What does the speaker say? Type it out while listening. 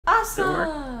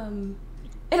Awesome!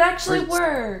 It actually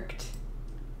worked.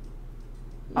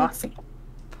 Awesome.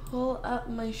 Pull up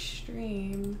my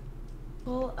stream.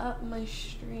 Pull up my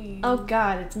stream. Oh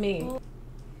god, it's me.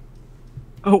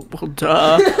 Oh, well,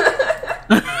 duh.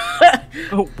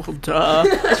 Oh, well, duh.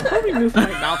 I should probably move my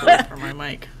mouth away from my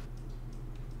mic.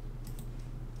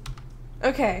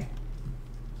 Okay.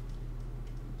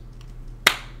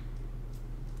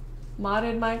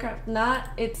 Modded Minecraft.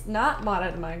 It's not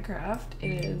modded Minecraft.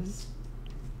 It is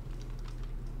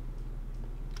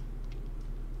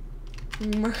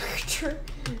murder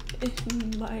in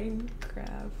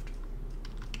Minecraft.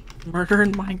 Murder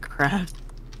in Minecraft.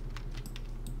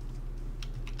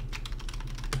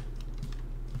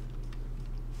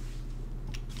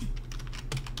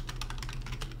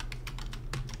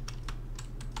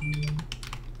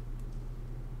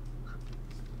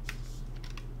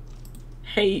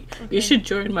 Hey, Okay. you should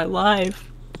join my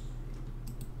live.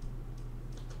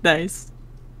 Nice.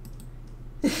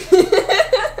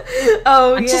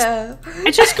 Oh,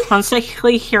 I just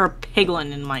constantly hear a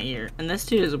piglin in my ear, and this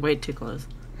dude is way too close.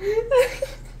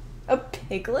 A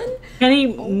piglin? Kenny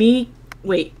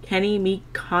me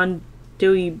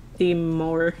conduit the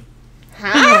more.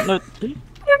 I don't know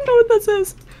what that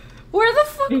says. Where the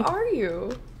fuck are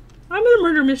you? I'm in a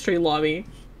murder mystery lobby.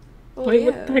 Oh, Wait, yeah.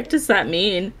 what the heck does that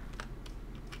mean?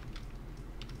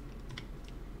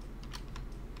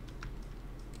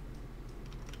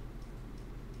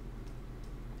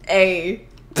 A.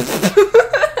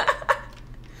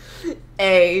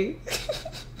 A.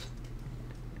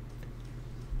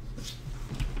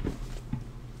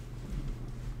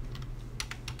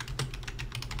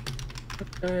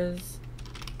 There's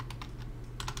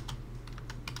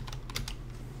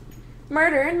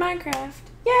Murder in Minecraft.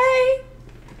 Yay!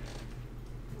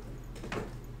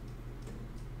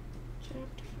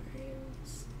 Chapter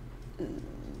frames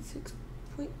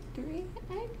 6.3.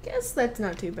 I guess that's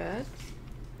not too bad.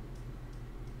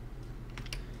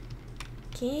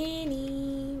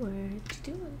 Kenny, what you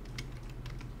doing?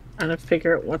 trying to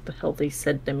figure out what the hell they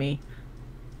said to me.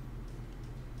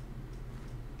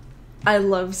 I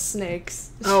love snakes.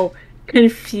 Oh,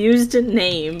 confused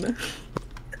name.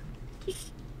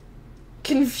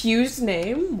 Confused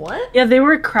name? What? Yeah, they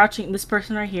were crouching. This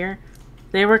person right here,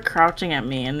 they were crouching at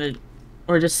me, and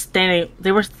or just standing.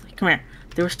 They were come here.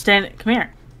 They were standing. Come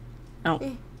here.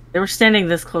 No, they were standing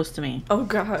this close to me. Oh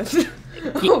god.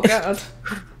 Oh god.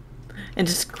 And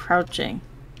just crouching.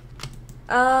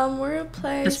 We're gonna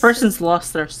play. This person's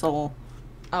lost their soul.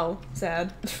 Oh,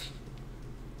 sad.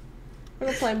 We're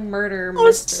gonna play murder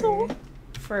Lost mystery soul.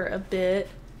 for a bit.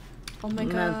 Oh my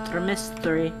god. Murder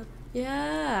mystery.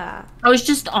 Yeah. I was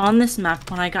just on this map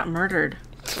when I got murdered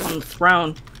on the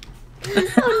throne.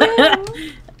 Oh no.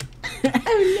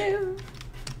 Oh no.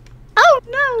 Oh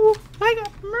no! I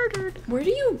got murdered. Where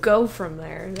do you go from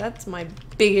there? That's my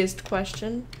biggest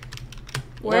question.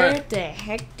 Where What? the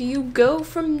heck do you go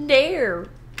from there?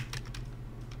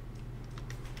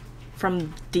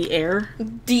 From the air?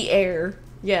 The air.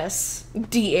 Yes.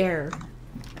 The air.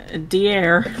 The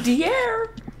air. The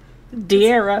air.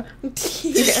 Diera.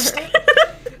 The air.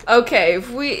 Okay,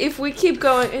 if we keep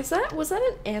going, was that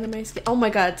an anime skin? Oh my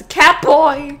god, it's a cat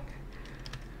boy.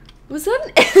 Was that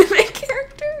an anime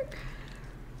character?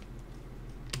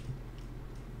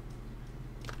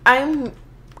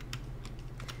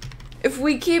 If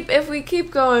we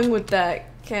keep going with that,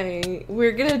 Kenny,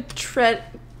 we're gonna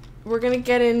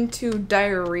get into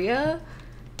diarrhea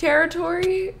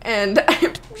territory, and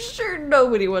I'm sure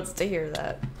nobody wants to hear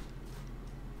that.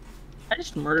 I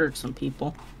just murdered some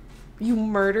people. You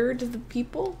murdered the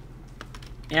people?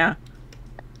 Yeah.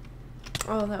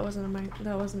 Oh, that wasn't an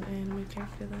anime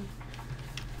character then.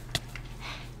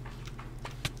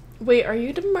 Wait, are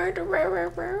you the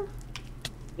murderer?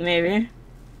 Maybe.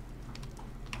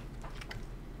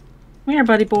 Come here,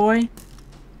 buddy boy.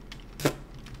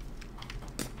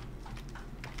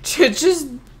 It just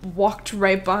walked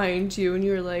right behind you, and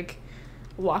you were like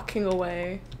walking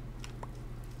away.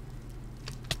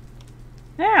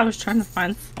 Yeah, I was trying to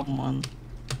find someone.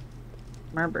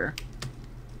 Remember.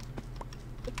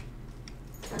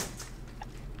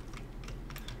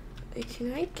 Hey,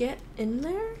 can I get in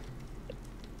there?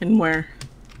 And where?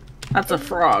 That's a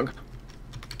frog.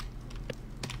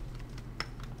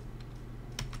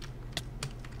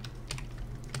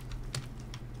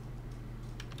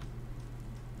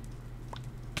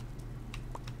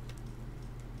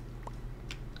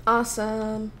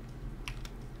 Awesome.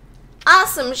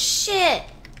 Awesome shit!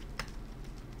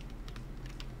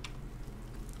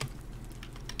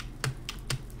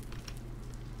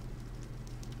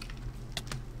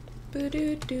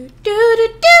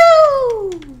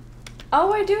 Boo-doo-doo-doo-doo-doo!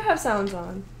 Oh, I do have sounds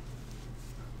on.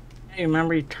 Hey,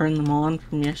 remember you turned them on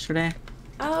from yesterday?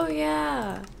 Oh,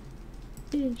 yeah.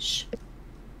 Fish.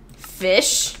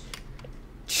 Fish?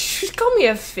 Just call me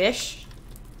a fish.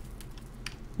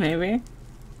 Maybe.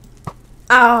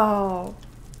 Oh.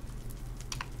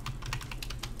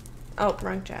 Oh,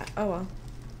 wrong chat. Oh, well.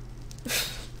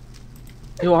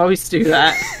 You always do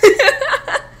that.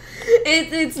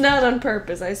 It's not on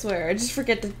purpose, I swear. I just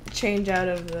forget to change out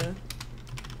of the...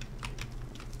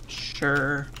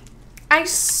 Sure. I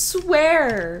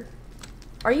swear!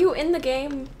 Are you in the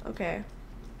game? Okay.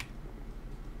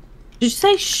 Did you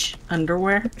say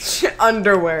underwear?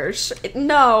 Underwear.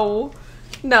 No.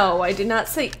 No, I did not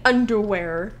say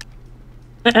underwear.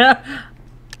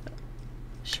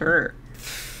 Sure.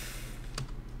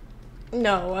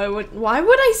 No, I would... Why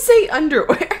would I say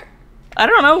underwear? I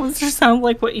don't know. It just sounds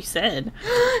like what you said.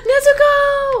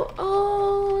 Nezuko!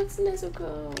 Oh, it's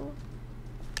Nezuko.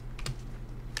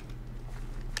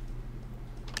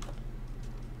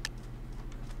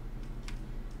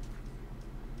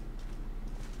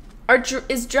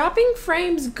 Is dropping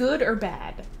frames good or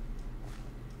bad?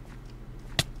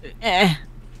 I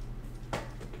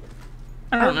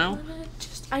don't know.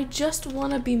 I just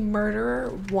want to be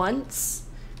murderer once,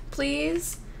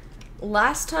 please.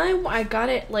 Last time I got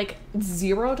it like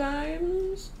 0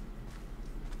 times.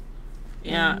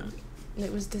 Yeah. And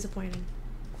it was disappointing.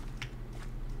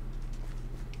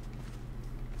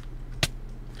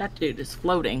 That dude is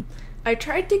floating. I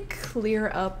tried to clear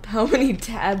up how many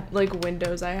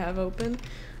windows I have open,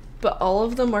 but all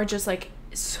of them are just like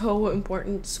so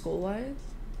important school-wise.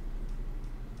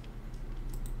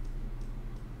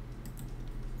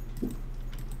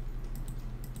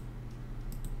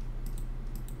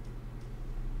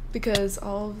 Because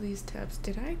all of these tabs...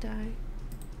 Did I die?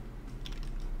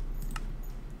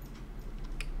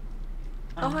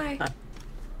 Oh, hi.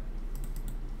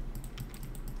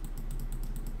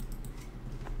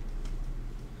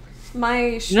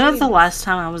 My You know, the last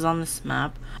time I was on this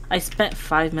map, I spent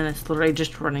 5 minutes literally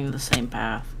just running the same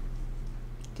path.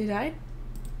 Did I?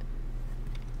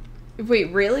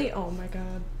 Wait, really? Oh my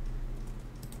god.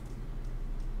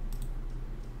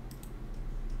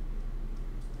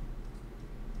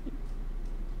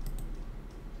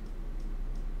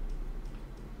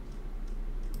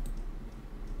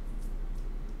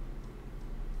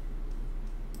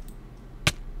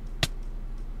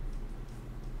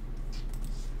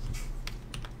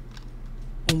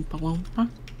 Oompa loompa.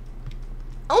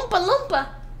 Oompa Loompa!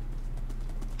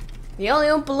 The only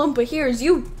Oompa Loompa here is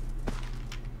you!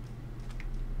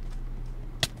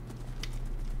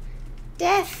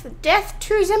 Death! Death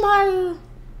to them all!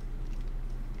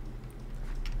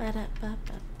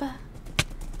 Ba-da-ba-ba-ba.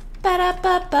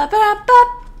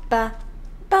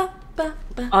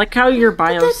 Ba-da-ba-ba-ba-ba-ba-ba-ba. I like how your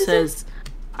bio says,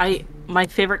 my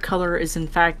favorite color is in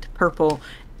fact purple.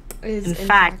 In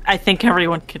fact, I think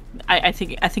everyone could. I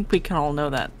think we can all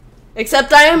know that.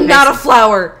 Except I am not a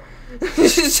flower.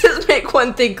 Just make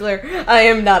one thing clear: I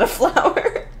am not a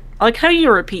flower. I like how you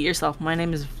repeat yourself. My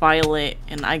name is Violet,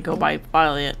 and I go by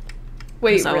Violet.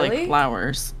 Wait, I really? like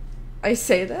flowers. I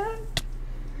say that.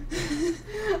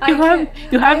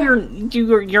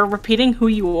 You're repeating who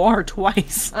you are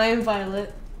twice. I am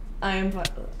Violet. I am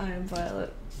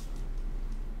Violet.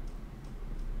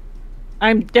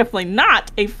 I'm definitely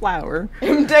not a flower.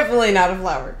 I'm definitely not a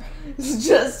flower.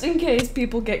 Just in case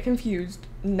people get confused.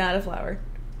 Not a flower.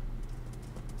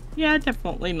 Yeah,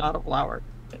 definitely not a flower.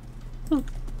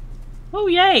 Oh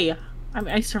yay!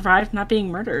 I survived not being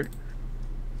murdered.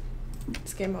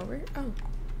 It's game over? Oh.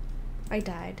 I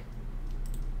died.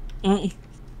 Mm.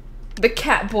 The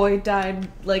cat boy died,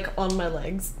 like, on my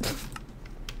legs.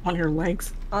 On your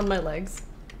legs? On my legs.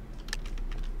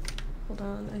 Hold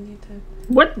on, I need to...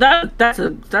 What? That's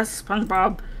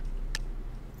SpongeBob.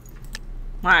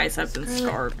 My eyes have been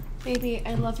scarred. Baby,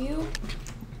 I love you,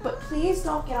 but please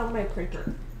don't get on my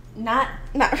printer. Not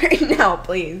right now,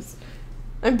 please.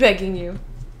 I'm begging you.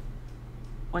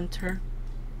 Winter.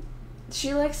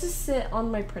 She likes to sit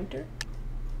on my printer.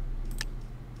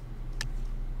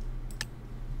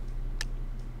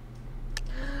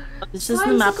 This is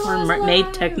the map where Nate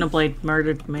Technoblade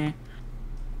murdered me.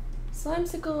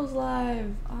 Slimesicle is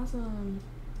live. Awesome.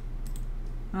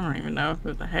 I don't even know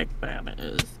who the heck that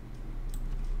is.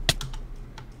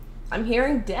 I'm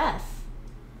hearing death.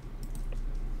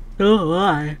 Oh,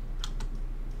 why?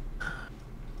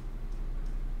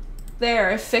 There,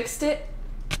 I fixed it.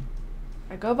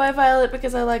 I go by Violet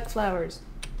because I like flowers.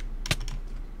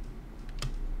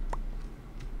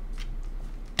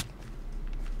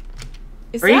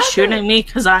 Are you shooting me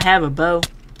because I have a bow?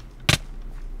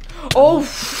 Oh!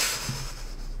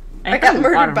 I got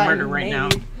heard a lot murdered of by murder a right now.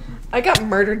 maid. I got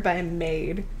murdered by a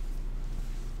maid.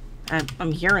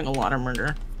 I'm hearing a lot of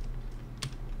murder.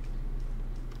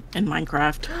 In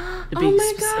Minecraft, to be Oh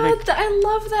my specific. god, I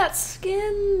love that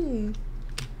skin.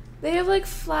 They have like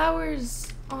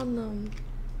flowers on them.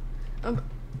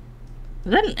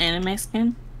 Is that an anime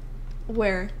skin?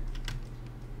 Where?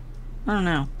 I don't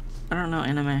know. I don't know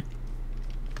anime.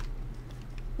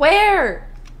 Where?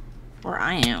 Where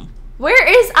I am. Where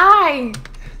is I?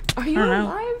 Are you I don't know.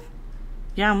 alive?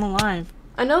 Yeah, I'm alive.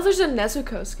 I know there's a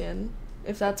Nezuko skin,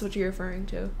 if that's what you're referring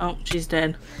to. Oh, she's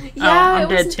dead. Yeah, I'm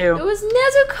dead was, too. It was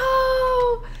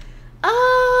Nezuko!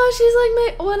 Ah,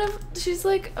 she's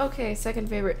like, okay, second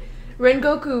favorite.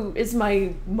 Rengoku is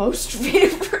my most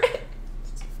favorite.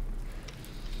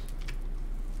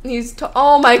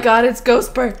 Oh my god, it's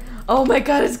Ghostbird. Oh my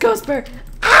god, it's Ghostbird.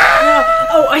 Ah!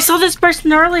 Oh, I saw this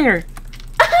person earlier.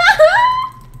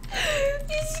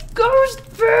 It's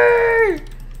Ghostbird.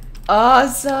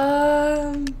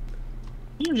 Awesome.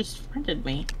 You just friended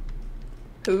me.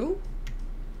 Who?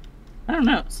 I don't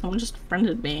know. Someone just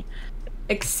friended me.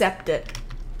 Accept it.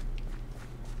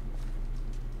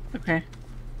 Okay.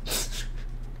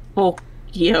 Oh,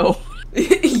 yo.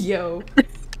 Yo.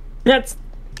 That's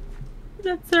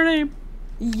their name.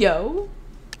 Yo.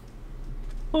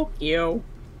 Oh, yo.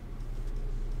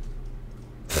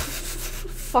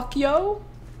 Fuck yo.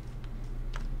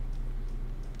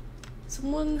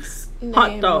 Someone's name.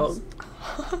 Hot dog.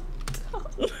 Hot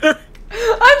dog.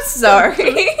 I'm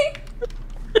sorry.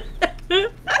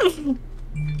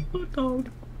 Hot dog.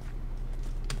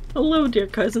 Hello, dear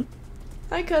cousin.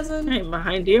 Hi, cousin. I'm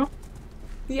behind you.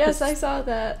 Yes, I saw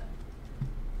that.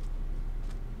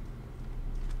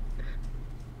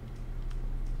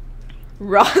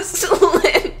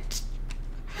 Rosalind.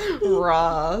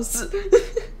 Ross.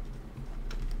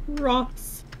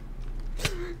 Ross.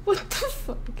 What the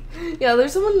fuck? Yeah,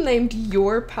 there's someone named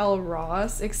Your Pal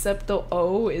Ross, except the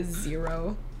O is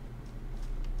 0.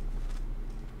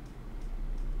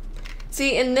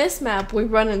 See, in this map, we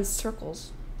run in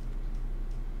circles.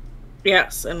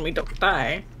 Yes, and we don't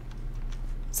die.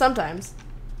 Sometimes.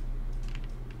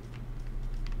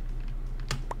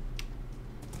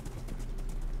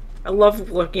 I love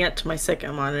looking at my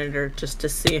second monitor just to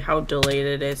see how delayed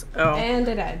it is. Oh. And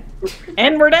I died.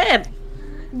 And we're dead!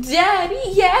 Daddy,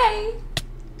 yay!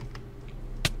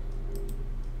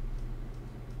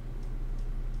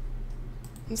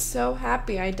 I'm so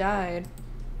happy I died.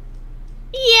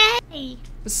 Yay!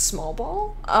 A small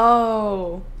ball?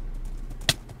 Oh.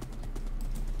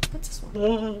 What's this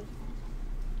one?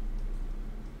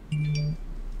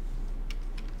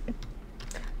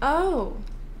 Oh.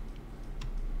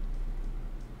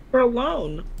 We're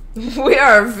alone. We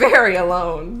are very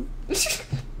alone.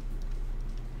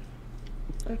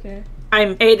 Okay. I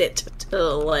made it to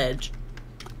the ledge.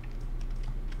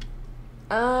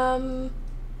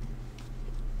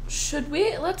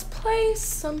 Let's play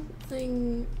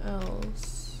something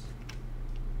else.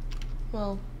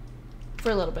 Well,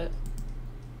 for a little bit.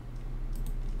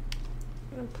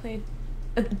 I'm gonna play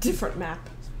a different map.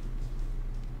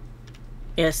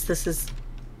 Yes, this is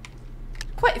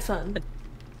Quite fun.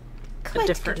 a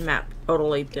different map.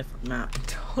 Totally different map.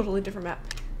 Totally different map.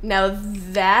 Now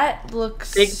that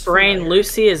looks Big Brain familiar.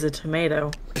 Lucy is a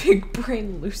tomato. Big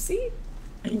Brain Lucy?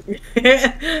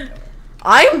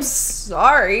 I'm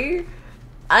sorry.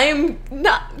 I'm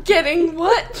not getting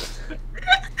what?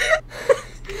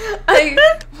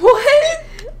 What?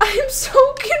 I'm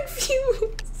so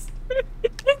confused.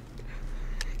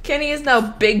 Kenny is now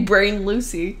Big Brain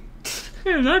Lucy.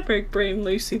 Yeah, not Big Brain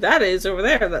Lucy. That is over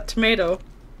there, that tomato.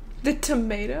 The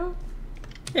tomato?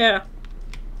 Yeah.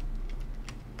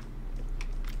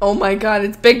 Oh my god,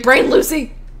 it's Big Brain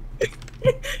Lucy!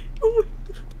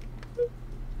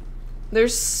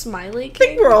 There's Smiley I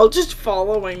think King. we're all just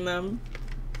following them.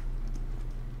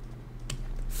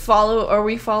 Are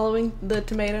we following the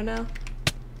tomato now?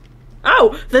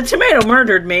 Oh, the tomato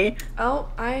murdered me. Oh,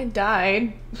 I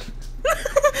died.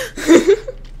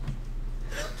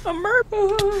 I'm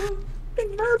murdered.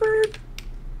 I'm murdered.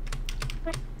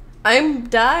 I'm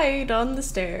died on the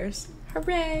stairs.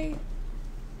 Hooray!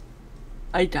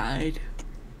 I died.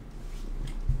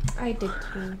 I did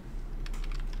too.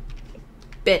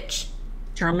 Bitch.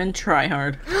 German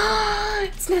tryhard.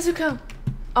 It's Nezuko!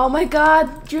 Oh my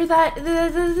god, you're that.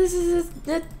 This is.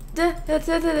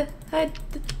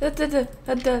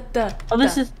 Oh,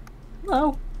 this is.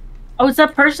 Oh. Oh, it's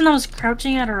that person I was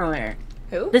crouching at earlier.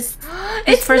 Who? This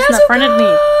It's person Nezuko! that friended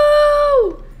me.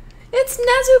 It's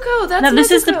Nezuko! That's No, this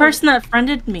Nezuko. is the person that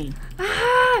friended me.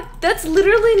 Ah! That's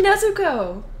literally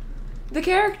Nezuko! The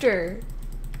character.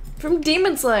 From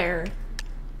Demon Slayer.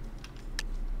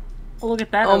 Oh, look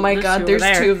at that. Oh my god, there's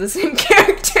two of the same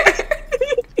character.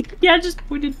 Yeah, I just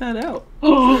pointed that out.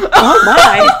 Oh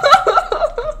my!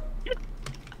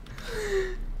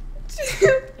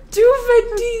 Two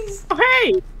Ventis. Oh,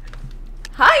 hey!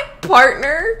 Hi,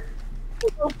 partner.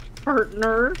 Hello,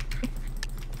 partner.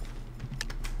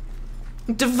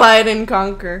 Divide and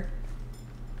conquer.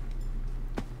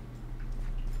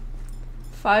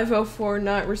 504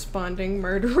 not responding,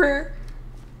 murderer.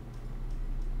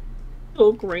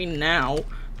 So green now.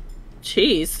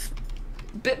 Jeez.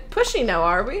 Bit pushy now,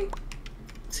 are we?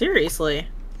 Seriously.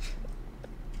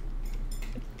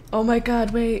 Oh my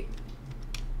god, wait.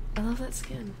 I love that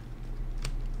skin.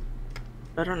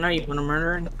 I don't know you want to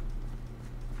murder.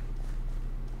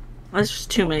 There's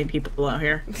just too many people out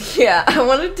here. Yeah, I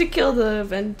wanted to kill the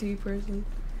venti person.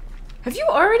 Have you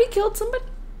already killed somebody?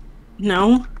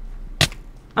 No.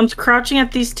 I'm crouching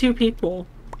at these two people.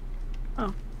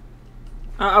 Oh.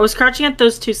 I was crouching at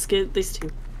those two these two.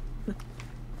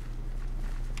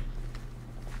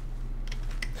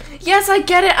 Yes, I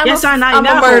get it. I'm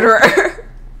a murderer.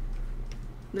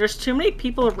 There's too many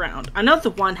people around. I know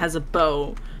the one has a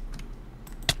bow.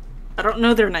 I don't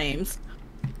know their names.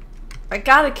 I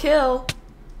gotta kill.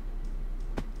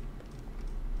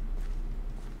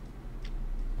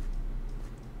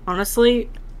 Honestly,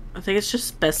 I think it's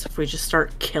just best if we just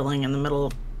start killing in the middle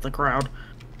of the crowd.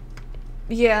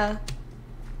 Yeah.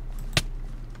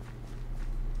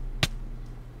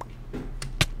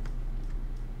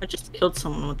 I just killed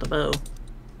someone with the bow.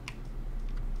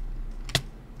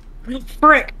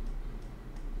 Frick!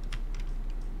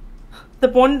 The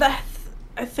one that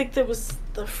I think that was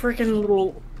the freaking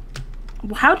little...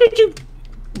 How did you...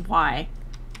 Why?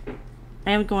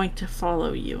 I am going to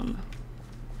follow you.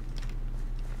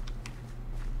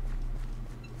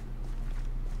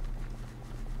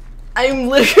 I'm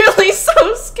literally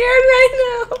so scared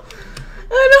right now.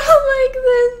 I don't like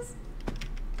this.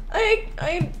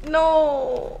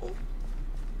 No.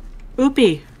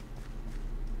 Oopie.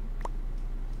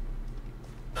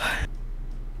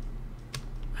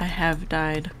 I have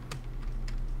died.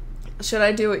 Should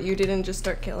I do what you did and just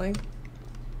start killing?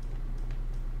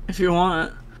 If you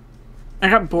want. I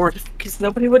got bored because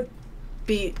nobody would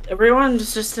be... Everyone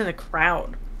was just in a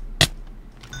crowd.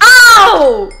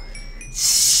 Ow!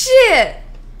 Shit!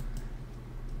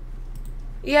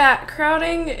 Yeah,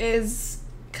 crowding is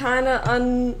kinda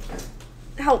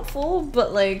unhelpful,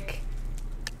 but like...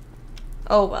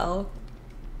 Oh well.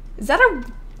 Is that a...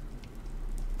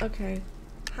 Okay.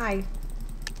 Hi.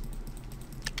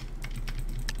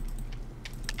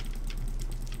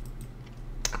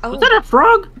 Oh. Was that a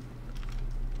frog?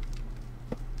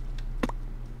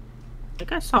 I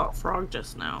think I saw a frog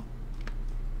just now.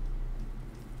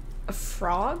 A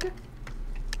frog?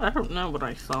 I don't know what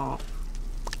I saw.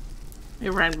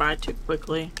 It ran by too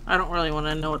quickly. I don't really want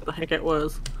to know what the heck it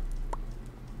was.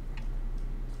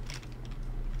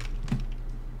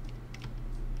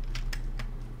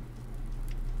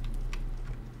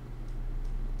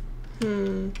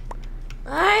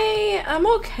 I'm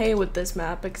okay with this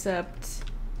map, except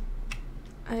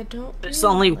I don't. There's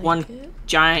really only like one it.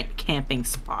 giant camping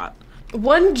spot.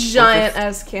 One giant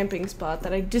ass camping spot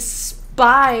that I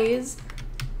despise.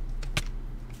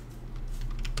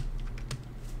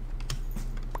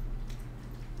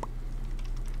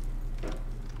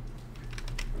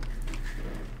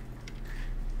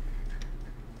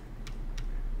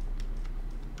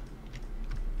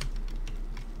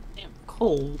 Damn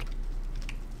cold.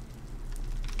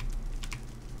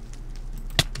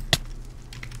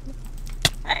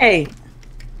 Hey!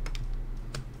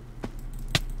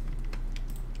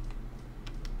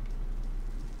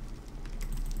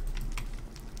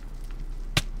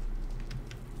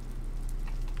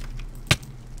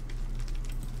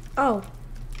 Oh.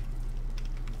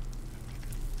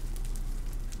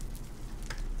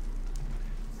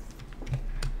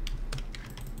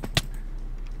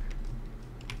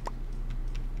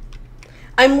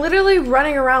 I'm literally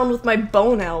running around with my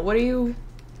bone out. What are you...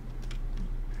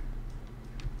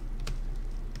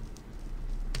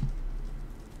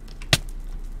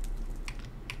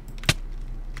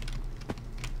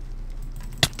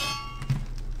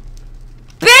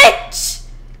 Bitch!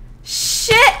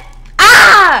 Shit!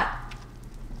 Ah!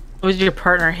 Was your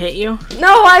partner hit you?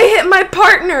 No, I hit my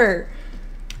partner!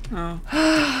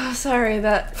 Oh. Sorry,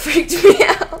 that freaked me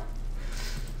out.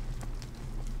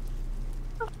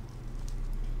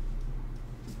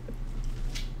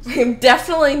 I'm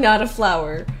definitely not a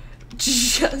flower.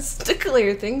 Just to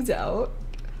clear things out.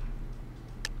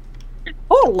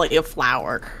 Totally a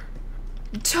flower.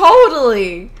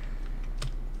 Totally!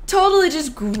 Totally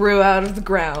just grew out of the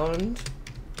ground.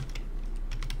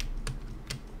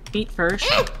 Feet first.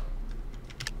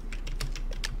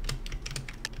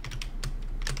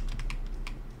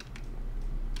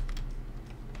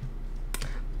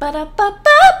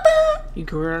 Ba-da-ba-ba-ba. You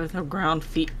grew out of the ground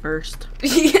feet first.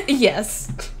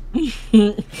 Yes.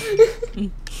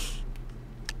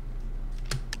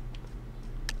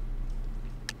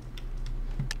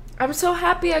 I'm so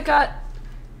happy I got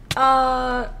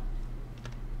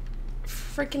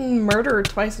freaking murder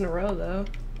twice in a row though.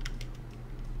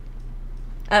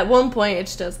 At one point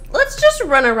it's just, let's just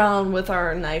run around with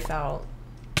our knife out.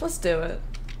 Let's do it.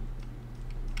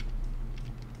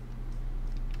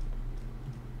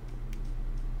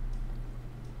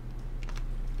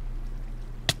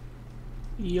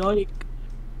 Yoink.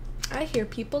 I hear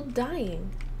people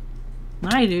dying.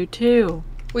 I do too.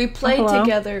 We played hello.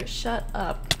 together. Shut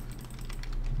up.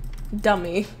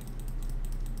 Dummy.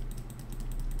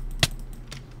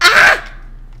 Ah!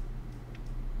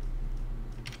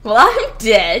 Well, I'm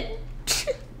dead.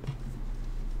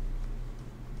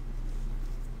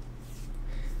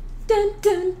 Dun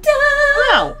dun dun!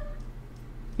 Wow!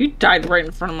 You died right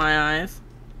in front of my eyes.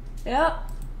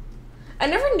 Yep. I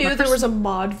never knew there was a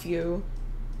mod view.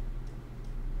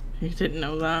 You didn't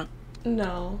know that?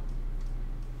 No.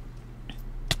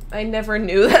 I never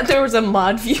knew that there was a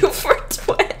mod view for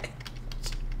Twitch.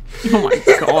 Oh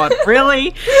my god,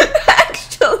 really?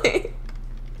 Actually,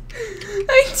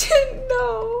 I didn't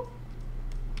know.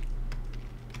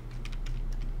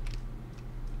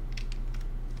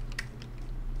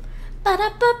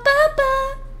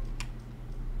 Ba-da-ba-ba-ba.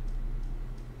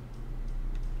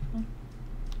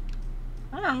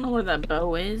 I don't know where that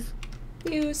bow is.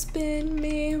 You spin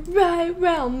me right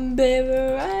round, baby,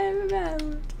 right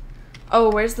round.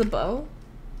 Oh, where's the bow?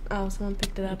 Oh, someone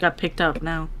picked it It up. got picked up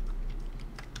now.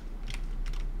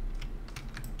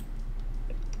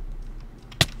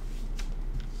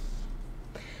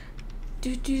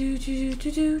 Do do do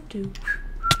do do do.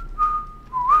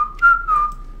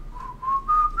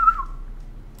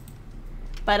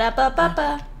 Ba da ba ba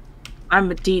ba.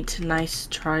 I'm a deet. Nice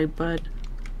try, bud.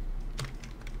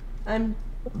 I'm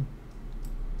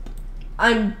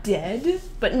dead,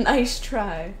 but nice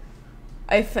try.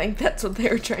 I think that's what they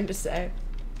were trying to say.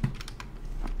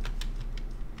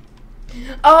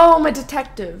 Oh, I'm a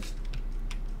detective.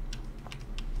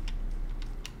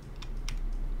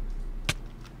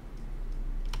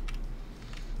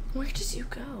 Where did you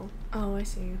go? Oh, I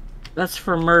see you. That's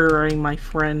for murdering my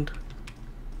friend.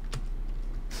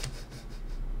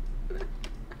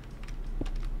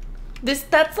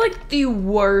 That's like the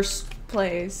worst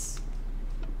place.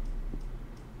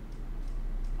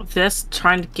 This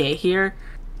trying to get here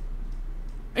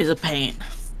is a pain.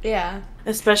 Yeah.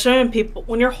 Especially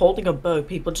when you're holding a bow,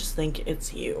 people just think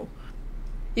it's you.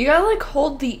 You gotta like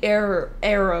hold the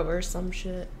arrow or some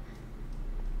shit.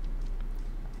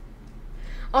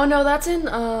 Oh no, that's in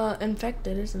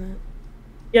infected, isn't it?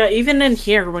 Yeah, even in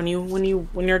here, when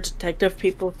you're a detective,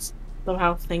 people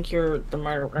somehow think you're the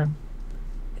murderer.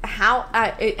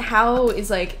 How is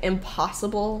like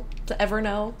impossible to ever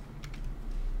know?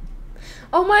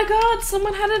 Oh my god,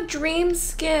 someone had a dream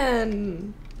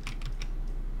skin.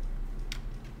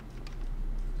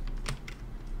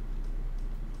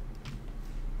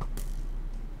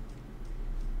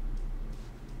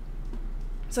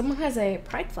 Someone has a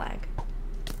pride flag.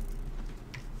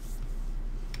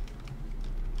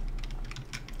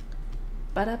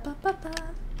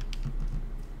 Ba-da-ba-ba-ba.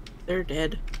 They're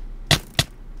dead.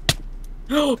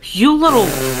 Oh, you little...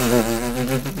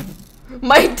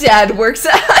 My dad works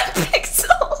at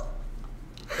Hypixel.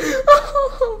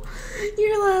 Oh,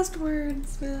 your last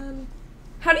words, man.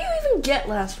 How do you even get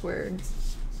last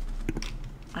words?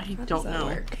 I don't know.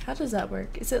 Work? How does that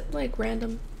work? Is it like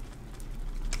random?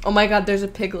 Oh my god, there's a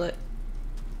piglet.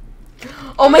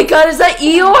 Oh my god, is that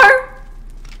Eeyore?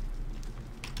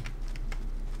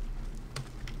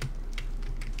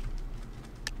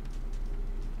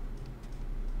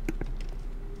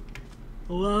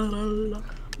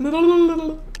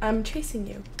 I'm chasing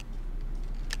you.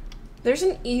 There's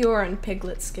an Eeyore and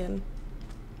piglet skin.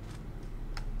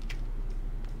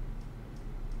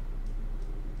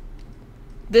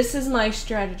 This is my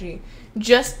strategy.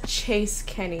 Just chase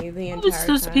Kenny the entire time. Who's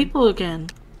those people again?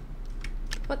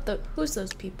 What the? Who's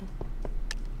those people?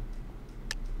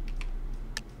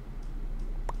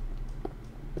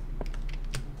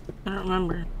 I don't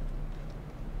remember.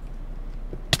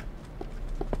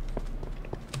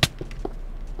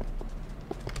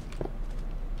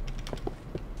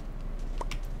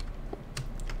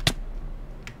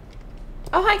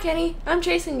 Oh, hi, Kenny. I'm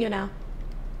chasing you now.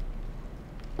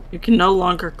 You can no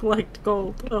longer collect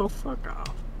gold. Oh, fuck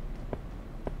off.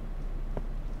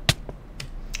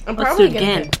 I'm Let's probably do it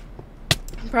gonna again. get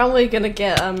I'm probably gonna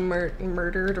get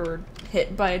murdered or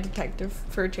hit by a detective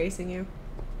for chasing you.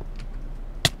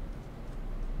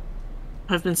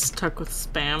 I've been stuck with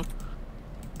spam.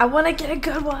 I want to get a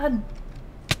good one.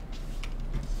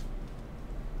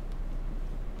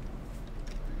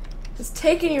 It's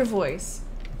taking your voice.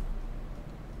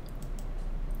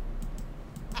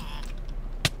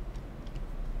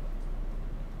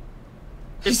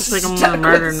 It's just like I'm Stuck gonna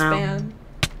murder with now. spam.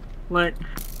 What?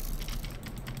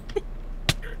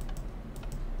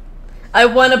 I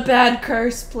want a bad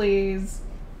curse, please.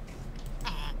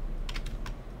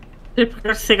 People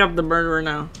gotta think I'm the murderer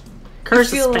now.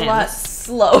 Curse I feel spam. a lot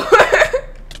slower.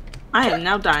 I am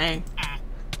now dying.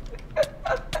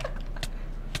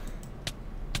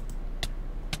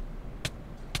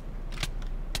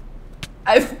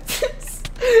 I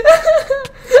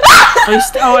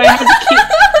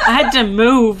had to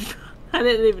move. I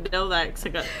didn't even know that because I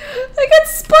got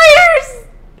spiders!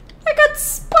 I got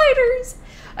spiders!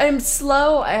 I'm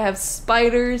slow, I have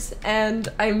spiders, and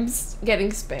I'm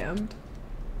getting spammed.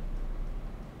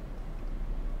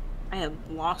 I have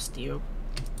lost you.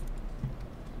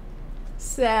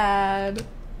 Sad.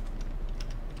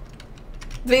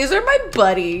 These are my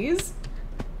buddies.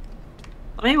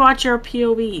 Let me watch your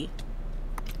POV.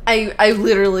 I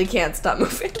literally can't stop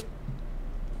moving.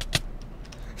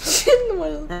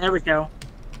 There we go.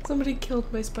 Somebody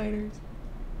killed my spiders.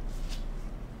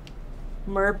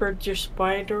 Murdered your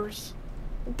spiders?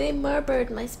 They murdered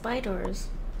my spiders.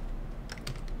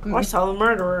 Oh, I saw the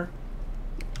murderer.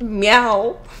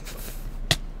 Meow.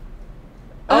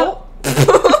 Oh.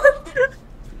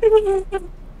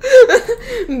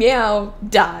 Meow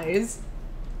dies.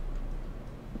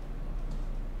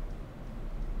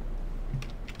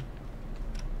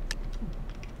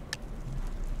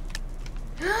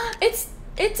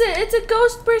 It's a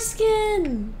Ghostbur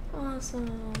skin.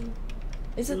 Awesome.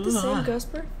 Is it the same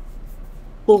Ghostbur?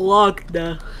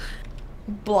 Blogna.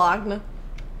 Blogna.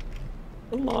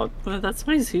 Blogna. That's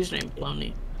my username,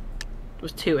 Baloney.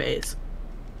 With 2 A's.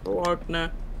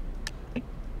 Blogna.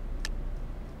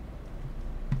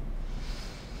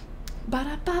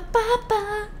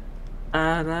 Ba-da-ba-ba-ba.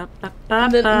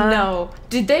 Ba-da-ba-ba-ba. No.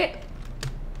 Did they...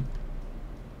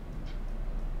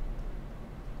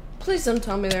 Please don't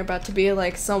tell me they're about to be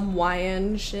like some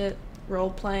YN shit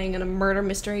role-playing in a murder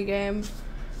mystery game.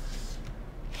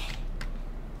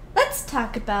 Let's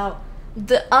talk about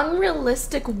the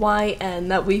unrealistic YN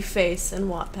that we face in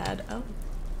Wattpad. Oh.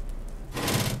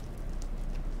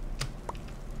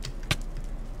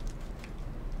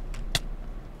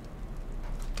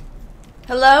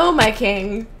 Hello, my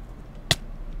king.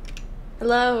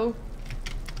 Hello.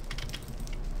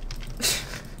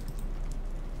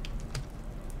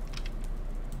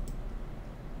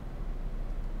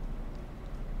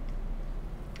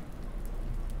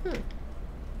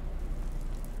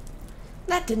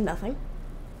 That did nothing.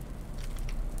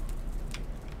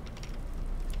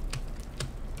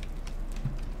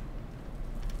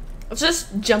 Let's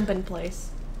just jump in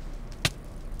place.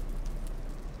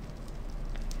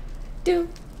 Do.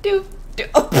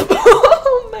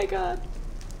 Oh my god.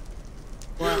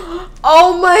 What?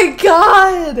 Oh my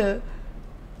god!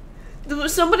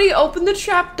 Somebody opened the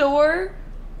trap door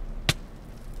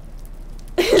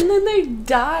and then they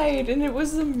died and it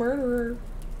was the murderer.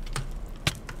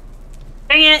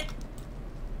 Dang it!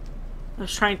 I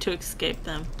was trying to escape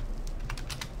them.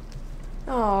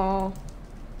 Oh.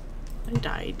 I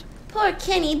died. Poor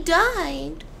Kenny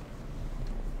died.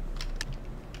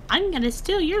 I'm gonna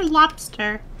steal your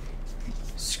lobster.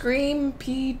 Scream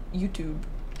P YouTube.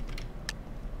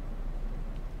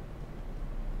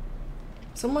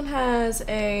 Someone has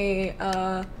a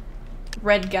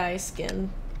red guy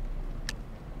skin.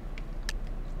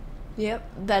 Yep,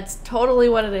 that's totally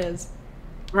what it is.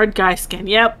 Red guy skin,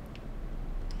 yep.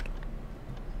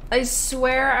 I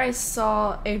swear I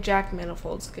saw a Jack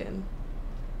Manifold skin.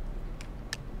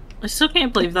 I still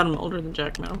can't believe that I'm older than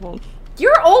Jack Manifold.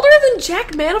 You're older than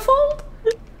Jack Manifold?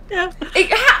 Yeah.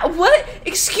 What?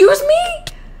 Excuse me?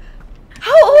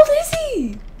 How old is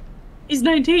he? He's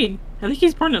 19. I think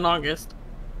he's born in August.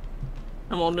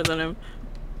 I'm older than him.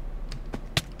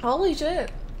 Holy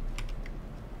shit.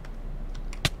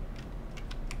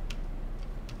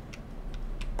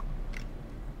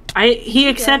 He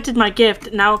accepted my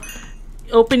gift. Now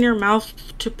open your mouth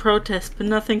to protest, but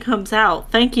nothing comes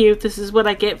out. Thank you. This is what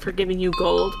I get for giving you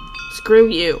gold. Screw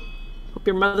you. Hope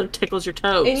your mother tickles your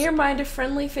toes. In your mind, a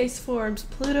friendly face forms.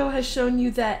 Pluto has shown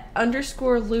you that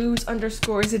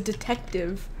 _lose_ is a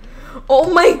detective.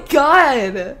 Oh my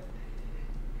god!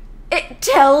 It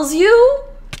tells you?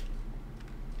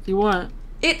 You what?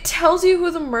 It tells you who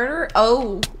the murderer...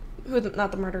 Oh.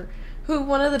 Not the murderer. who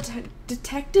one of the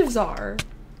detectives are.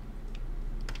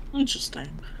 Interesting.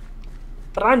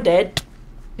 But I'm dead.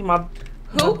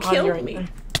 Who killed me?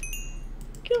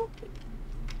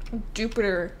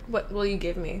 Jupiter, what will you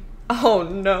give me? Oh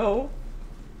no.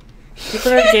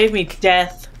 Jupiter gave me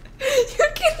death. You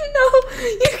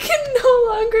can no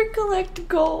longer collect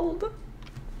gold.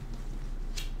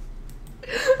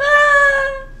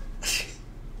 Ah!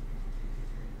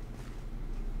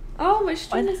 Oh, my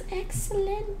stream is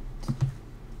excellent.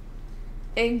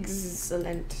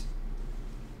 Excellent.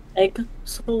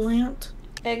 Excellent.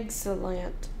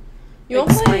 Excellent. You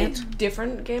want to play a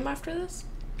different game after this?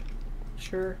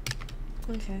 Sure.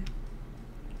 Okay.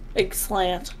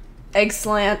 Excellent.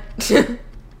 Eggplant.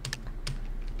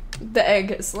 The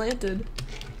egg slanted.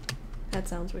 That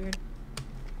sounds weird.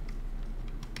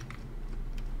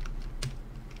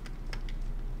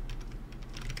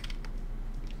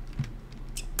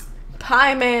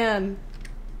 Pie Man.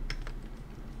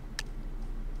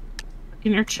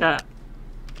 In your chat.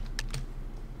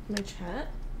 My chat?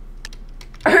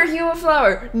 Are you a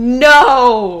flower?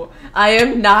 No! I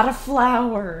am not a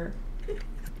flower.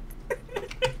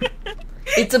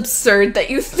 It's absurd that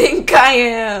you think I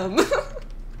am.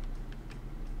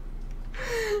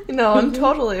 No, I'm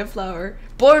totally a flower.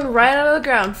 Born right out of the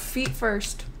ground, feet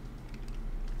first.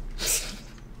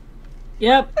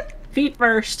 Yep, feet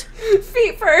first.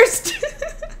 Feet first.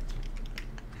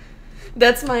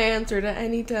 That's my answer to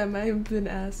any time I've been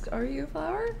asked, are you a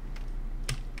flower?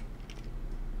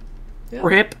 Yep.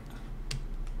 Rip.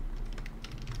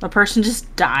 A person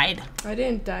just died. I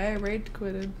didn't die, I rage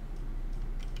quitted.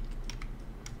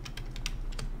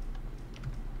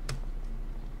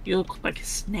 You look like a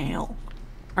snail.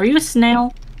 Are you a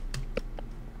snail?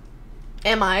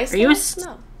 Am I a snail? Are you a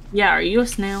No. Yeah, are you a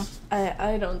snail?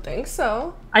 I don't think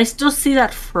so. I still see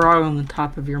that frog on the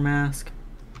top of your mask.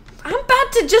 I'm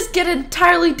about to just get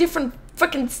entirely different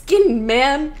fucking skin,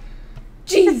 man.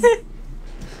 Jeez.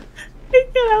 I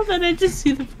can't help it, I just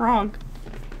see the frog.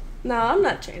 No, I'm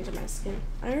not changing my skin.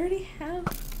 I already have.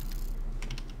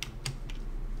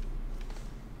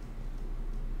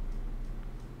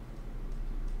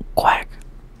 Quack.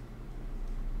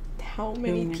 How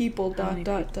many people? How many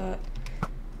Dot.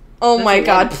 Oh my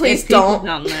god, please don't.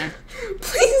 Down there.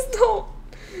 Please don't.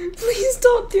 Please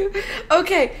don't do.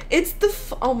 Okay, it's the.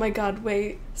 Oh my god,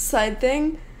 wait. Side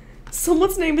thing.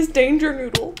 Someone's name is Danger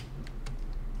Noodle.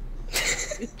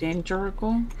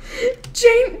 Dangerical?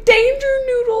 Danger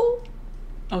Noodle.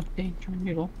 Oh, Danger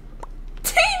Noodle.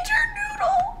 Danger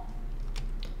Noodle.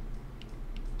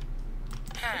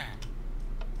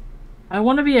 I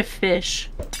want to be a fish.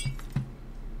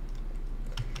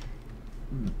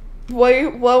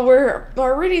 Well, we're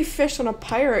already fish on a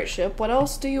pirate ship. What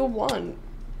else do you want?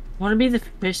 I want to be the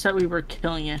fish that we were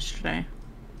killing yesterday.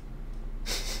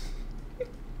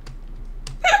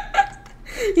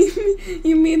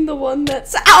 You mean the one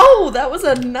that's— Ow! That was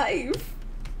a knife!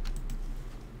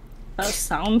 That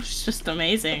sounds just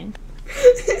amazing.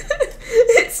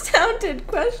 It sounded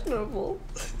questionable.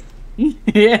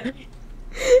 Yeah.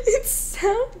 It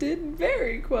sounded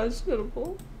very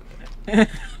questionable.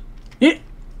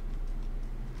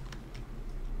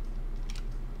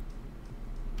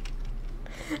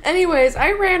 Anyways,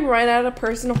 I ran right at a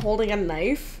person holding a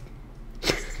knife.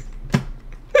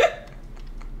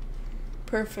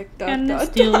 Perfect. Gonna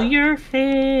steal your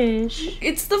fish.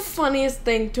 It's the funniest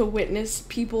thing to witness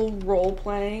people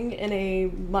role-playing in a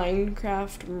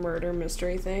Minecraft murder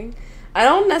mystery thing. I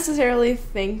don't necessarily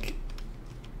think...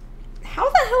 How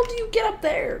the hell do you get up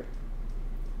there?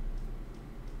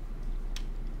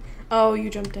 Oh, you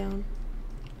jumped down.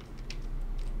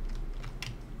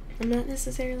 I'm not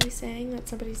necessarily saying that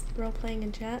somebody's role-playing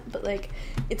in chat, but, like,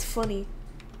 it's funny.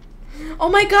 Oh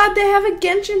my god, they have a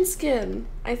Genshin skin,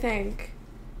 I think.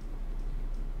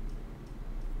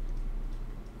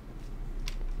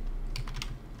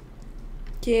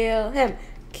 Kill him.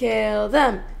 Kill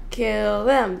them. Kill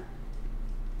them.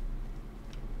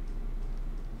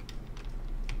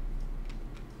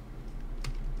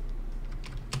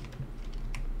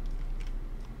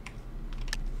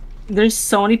 There's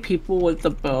so many people with the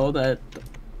bow that...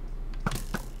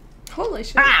 Holy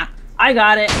shit. Ah! I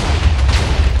got it!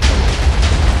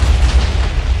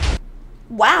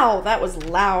 Wow, that was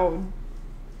loud.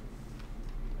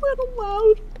 Little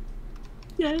loud.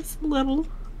 Yes, little.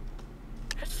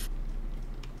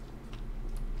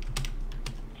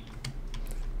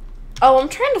 Oh, I'm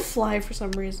trying to fly for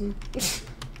some reason.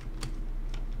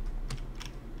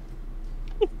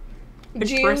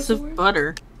 Aggressive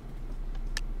butter.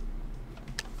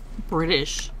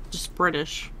 British. Just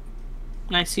British.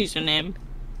 Nice username.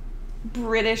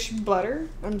 British butter?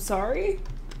 I'm sorry?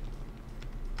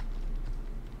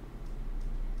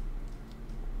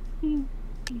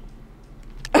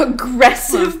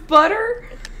 Aggressive butter?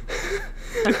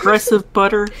 Aggressive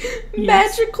butter.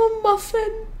 Yes. Magical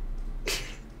muffin.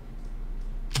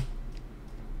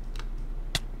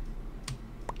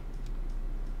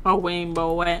 A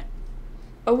wimbo.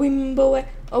 A wimbo,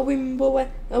 a wimbo,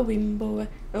 a wimbo,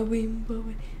 a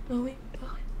wimbo, a wimbo.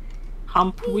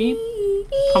 Humpweed?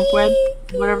 Humpwed?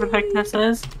 Whatever the heck that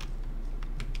says.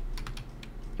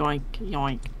 Yoink,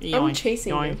 yoink, yoink, I'm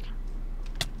chasing yoink.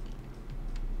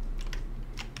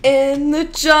 you. In the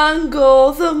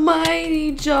jungle, the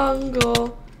mighty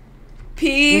jungle,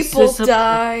 people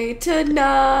die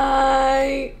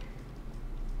tonight.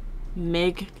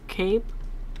 Meg Cape?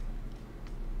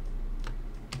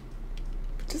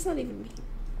 What does that even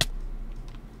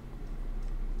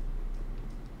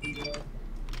mean?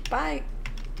 Bye.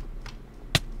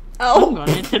 Oh. I'm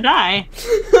going to die.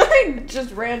 I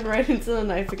just ran right into the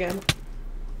knife again.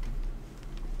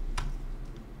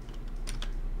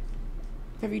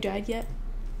 Have you died yet?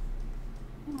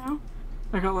 No.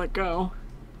 I got let go.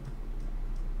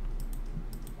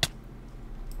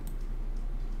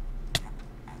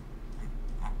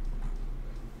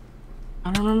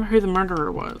 I don't remember who the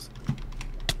murderer was.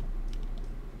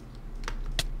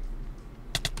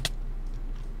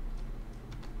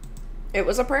 It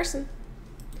was a person.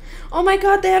 Oh my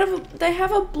god, they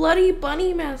have a bloody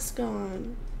bunny mask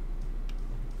on.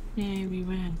 Yay, we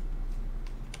win.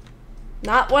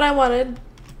 Not what I wanted.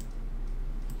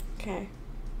 Okay.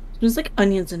 There's like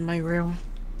onions in my room.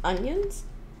 Onions?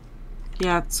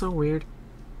 Yeah, it's so weird.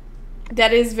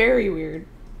 That is very weird.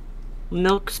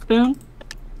 Milk spoon?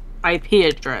 IP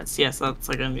address. Yes, that's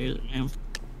like a username.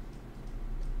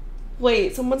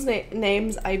 Wait, someone's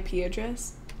name's IP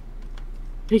address?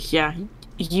 Yeah,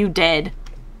 you dead.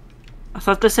 I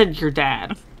thought they said your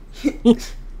dad.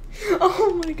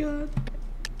 Oh my god.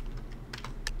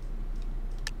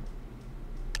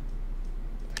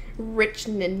 Rich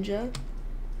ninja.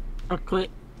 Chocolate.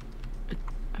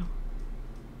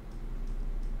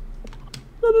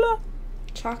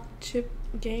 Chalk chip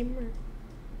gamer.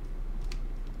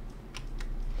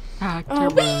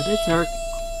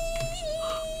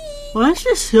 Why is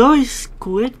this so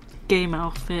Squid Game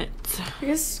outfit?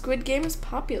 Because Squid Game is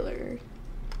popular.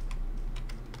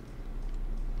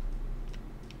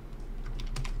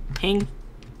 Pink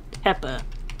Peppa.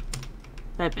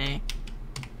 Pepe.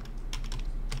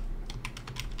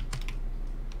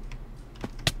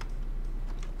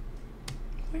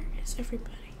 Where is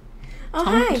everybody? Oh,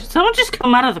 hi! Someone just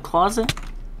come out of the closet.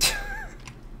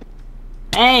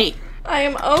 Hey! I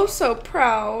am oh so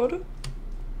proud.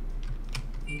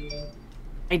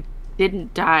 I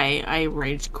didn't die. I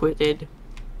rage quitted.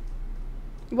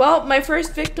 Well, my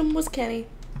first victim was Kenny.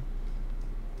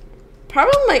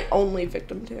 Probably my only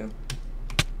victim, too.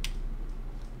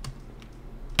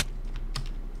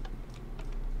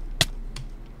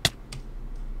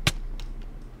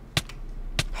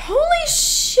 Holy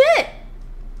shit!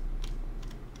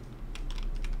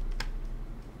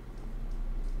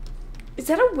 Is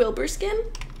that a Wilbur skin?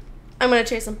 I'm gonna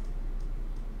chase him.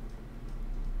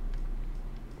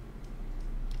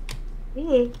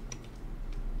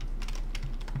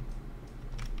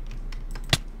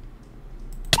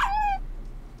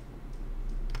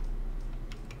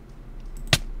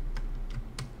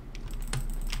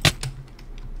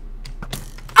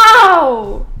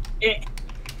 Oh!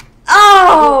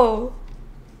 Oh!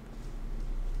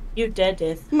 You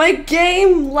dead. My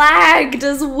game lagged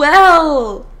as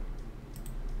well.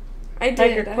 I did.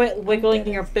 Tiger, quit wiggling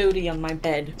your booty on my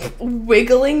bed.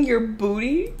 Wiggling your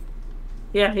booty?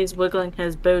 Yeah, he's wiggling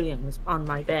his booty on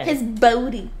my bed. His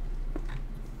booty.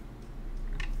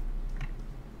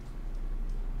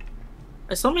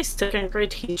 I saw my second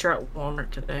grade teacher at Walmart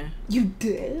today. You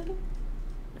did?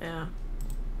 Yeah.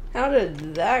 How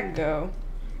did that go?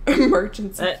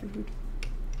 Emergency food.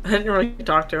 I didn't really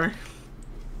talk to her.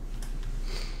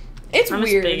 It's I'm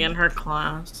weird. just big in her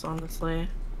class, honestly.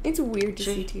 It's weird to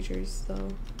see teachers, though.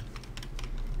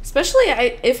 Especially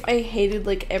if I hated,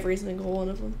 like, every single one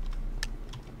of them.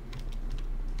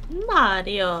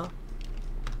 Mario.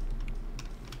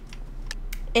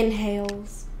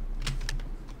 Inhales.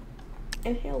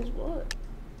 Inhales what?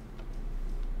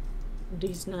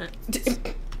 These nuts.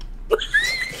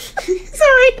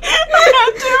 Sorry. I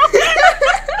had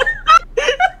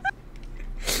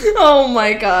to. Oh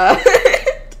my god.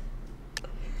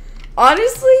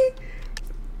 Honestly,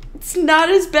 it's not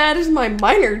as bad as my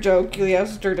minor joke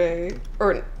yesterday.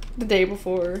 Or the day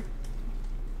before.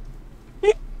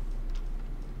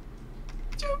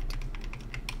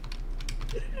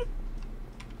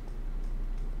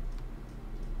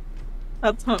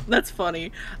 That's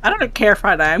funny. I don't care if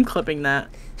I die. I'm clipping that.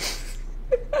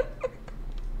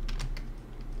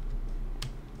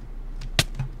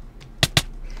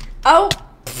 Oh.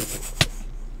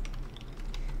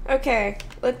 Okay,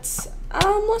 let's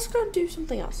go do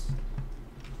something else.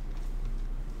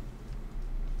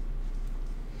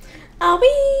 Are we?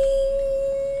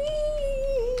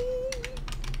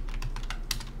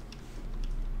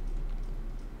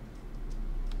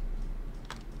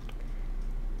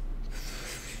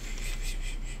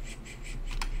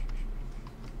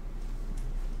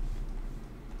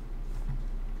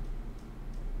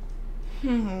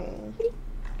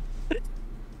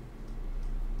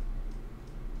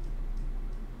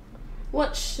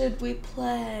 What should we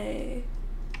play?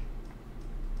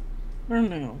 I don't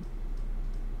know.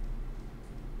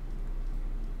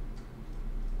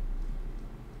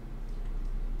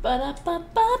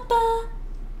 Ba-da-ba-ba-ba.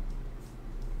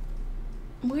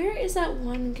 Where is that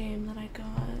one game that I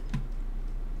got?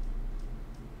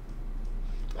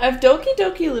 I have Doki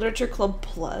Doki Literature Club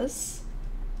Plus.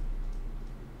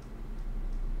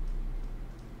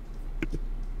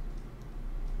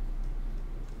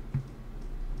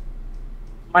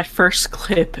 My first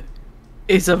clip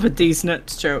is of a D's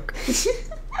Nuts joke.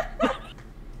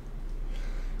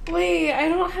 Wait, I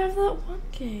don't have that one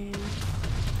game.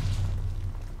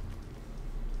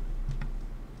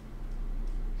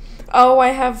 Oh,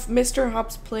 I have Mr.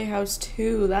 Hop's Playhouse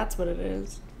 2. That's what it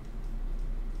is.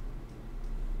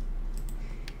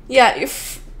 Yeah,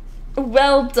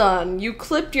 well done. You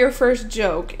clipped your first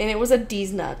joke, and it was a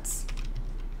D's Nuts.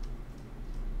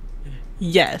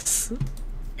 Yes.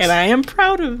 And I am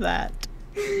proud of that.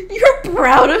 You're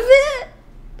proud of it?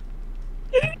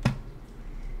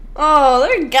 Oh,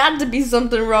 there got to be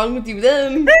something wrong with you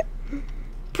then.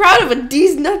 Proud of a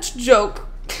D's Nuts joke.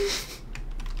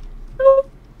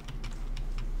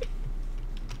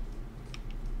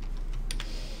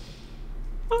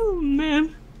 Oh,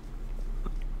 man.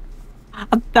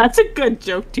 That's a good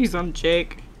joke, tease on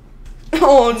Jake.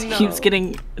 Oh, no. Keeps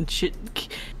getting shit.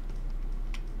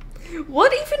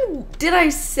 What even did I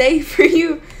say for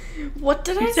you? What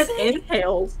did I say? You said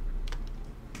inhales.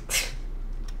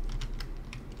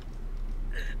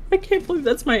 I can't believe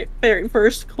that's my very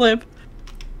first clip.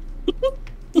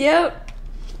 Yep.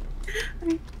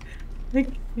 I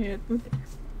can't.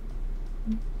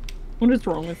 What is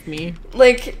wrong with me?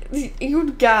 Like,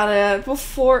 you gotta,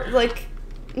 before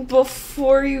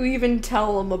you even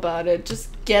tell them about it,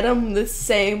 just get them the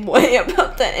same way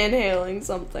about the inhaling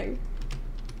something.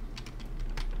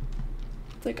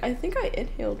 It's like, I think I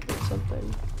inhaled for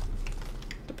something.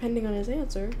 Depending on his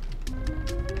answer.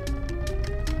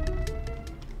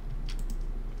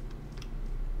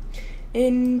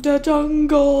 In the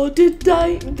jungle, then.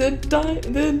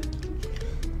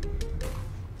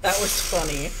 That was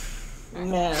funny.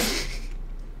 Man.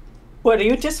 What, are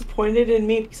you disappointed in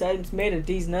me because I just made a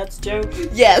D's Nuts joke?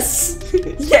 Yes.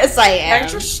 Yes, I am.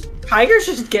 Tiger's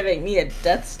just giving me a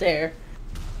death stare.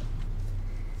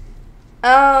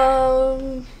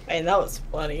 Man, that was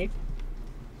funny.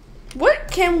 What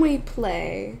can we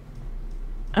play?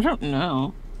 I don't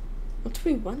know. What do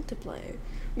we want to play?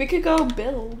 We could go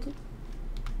build.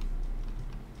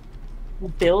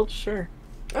 Build? Sure.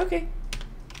 Okay.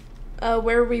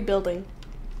 Where are we building?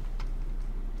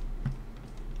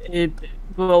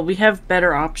 Well, we have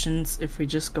better options if we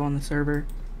just go on the server.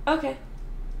 Okay.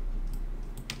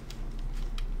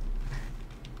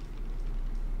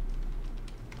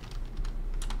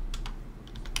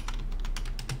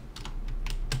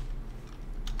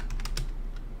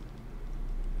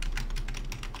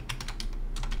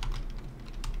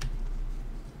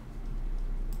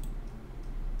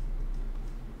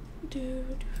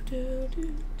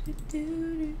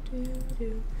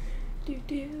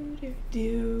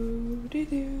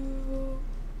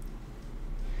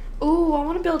 Ooh, I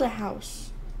want to build a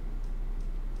house.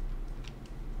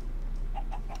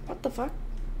 What the fuck?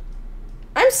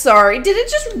 I'm sorry, did it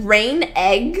just rain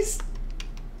eggs?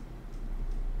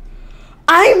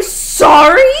 I'm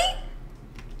sorry?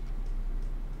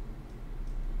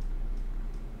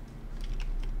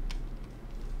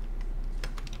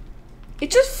 It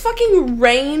just fucking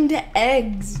rained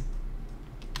eggs.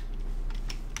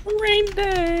 Rained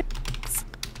eggs.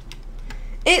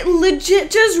 It legit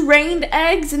just rained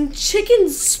eggs and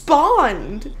chickens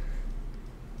spawned.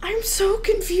 I'm so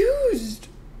confused.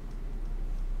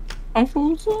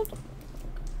 Confused?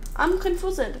 I'm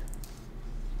confused.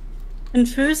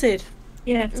 Confused.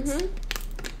 Yes. Mm-hmm.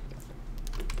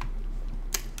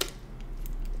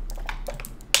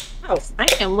 Oh, I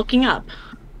am looking up.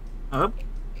 Up.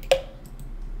 I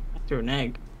threw an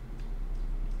egg.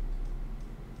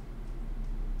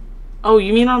 Oh,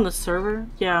 you mean on the server?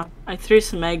 Yeah, I threw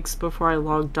some eggs before I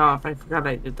logged off. I forgot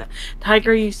I did that.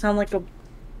 Tiger, you sound like a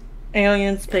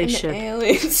alien spaceship. An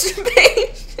alien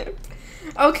spaceship.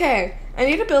 Okay, I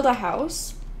need to build a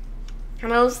house.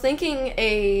 And I was thinking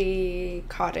a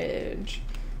cottage.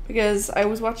 Because I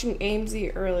was watching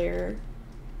AMZ earlier.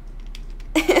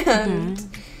 And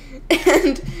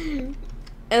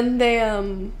and they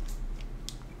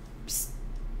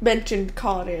mentioned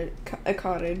a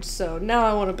cottage, so now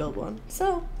I want to build one.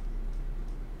 So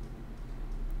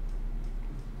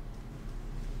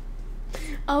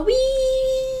a wee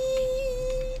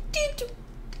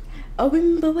a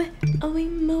wimboe, a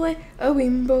wimboe, a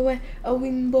wimboe, a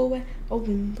wimboe, a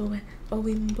wimboe, a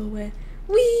wimboe,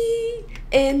 wee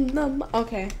in the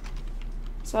okay.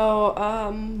 So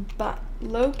but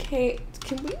locate.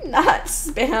 Can we not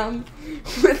spam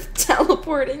with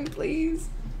teleporting, please?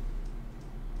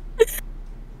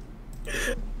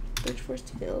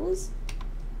 Bridgeforest Hills?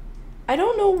 I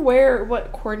don't know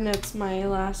what coordinates my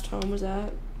last home was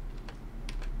at.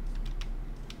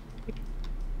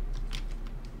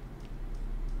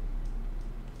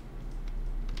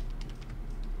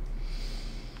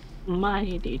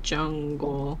 Mighty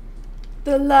jungle.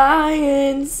 The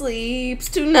lion sleeps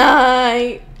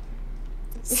tonight.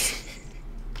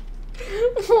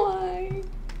 Why?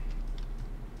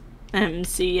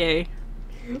 MCA.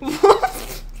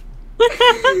 What? Go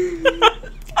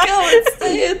and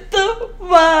say it the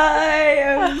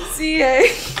YMCA.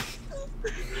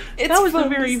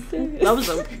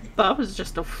 That was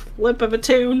just a flip of a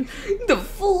tune. The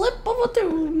flip of a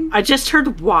tune. I just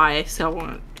heard Y, so I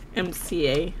want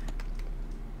MCA.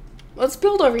 Let's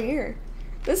build over here.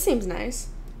 This seems nice.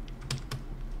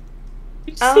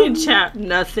 You see in chat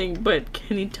nothing but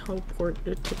Kenny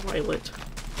teleported to Violet.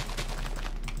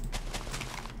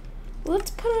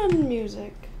 Let's put on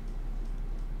music.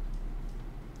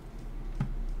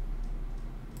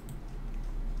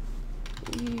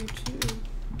 YouTube.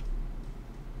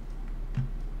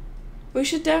 We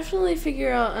should definitely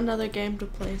figure out another game to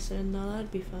play soon, though.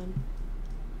 That'd be fun.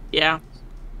 Yeah.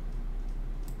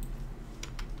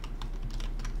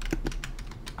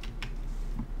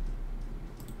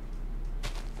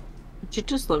 You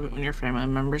just love it when your family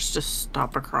members just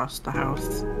stop across the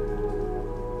house.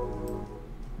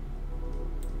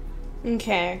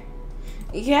 Okay.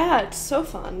 Yeah, it's so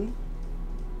fun.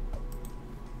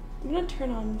 I'm gonna turn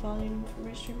on volume for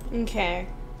my stream. Okay.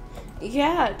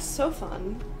 Yeah, it's so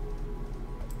fun.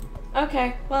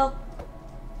 Okay, well.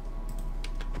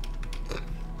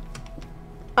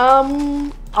 I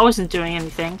wasn't doing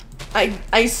anything.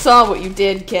 I saw what you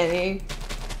did, Kenny.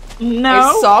 No.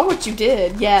 I saw what you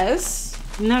did, yes.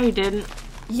 No, you didn't.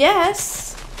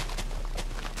 Yes.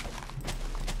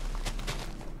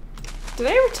 Did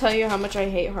I ever tell you how much I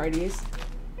hate Hardee's?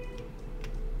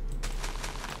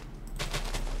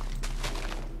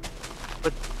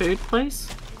 What food place?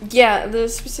 Yeah, the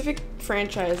specific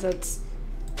franchise that's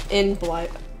in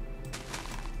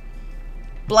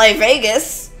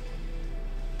Vegas.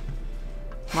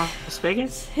 Las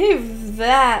Vegas?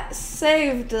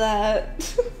 Saved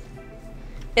that.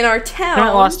 In our town.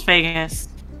 Not Las Vegas.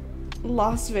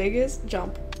 Las Vegas?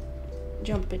 Jump.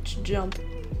 Jump, bitch, jump.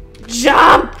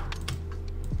 Jump!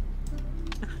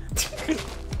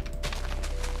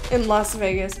 In Las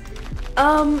Vegas.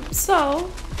 So,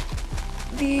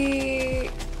 the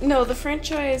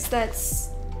franchise that's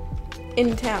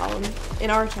in town, in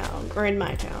our town, or in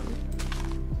my town.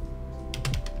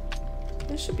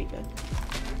 This should be good.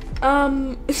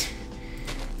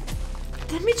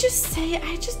 Let me just say,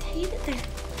 I just hate it there.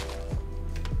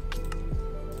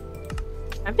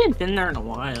 I haven't been there in a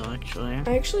while, actually.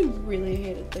 I actually really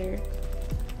hate it there.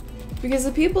 Because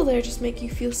the people there just make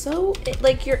you feel so,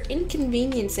 like you're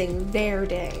inconveniencing their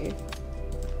day.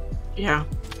 Yeah.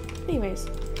 Anyways,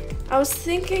 I was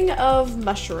thinking of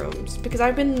mushrooms, because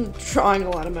I've been drawing a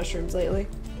lot of mushrooms lately.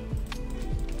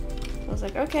 I was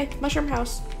like, okay, mushroom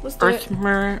house, let's do it.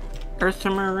 Earth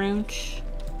Maroonch.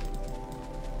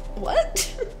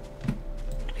 What?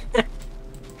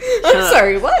 I'm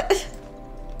sorry, what?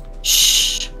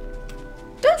 Shh.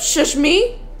 Don't shush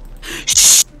me.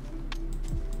 Shh.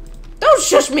 Don't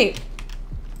shush me.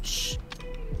 Shh.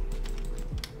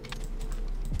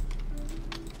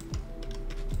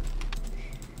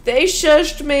 They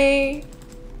shushed me.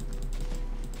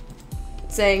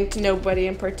 Saying to nobody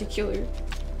in particular.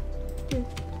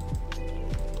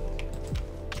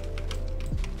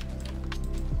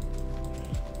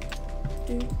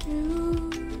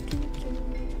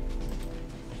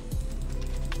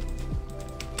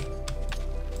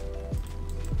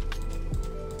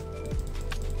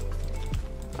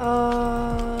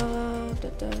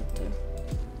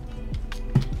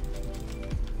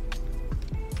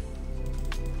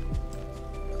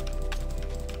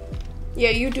 Yeah,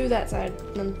 you do that side.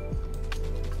 Then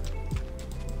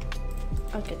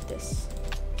I'll get this.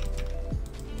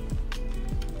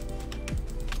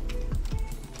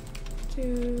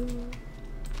 Two.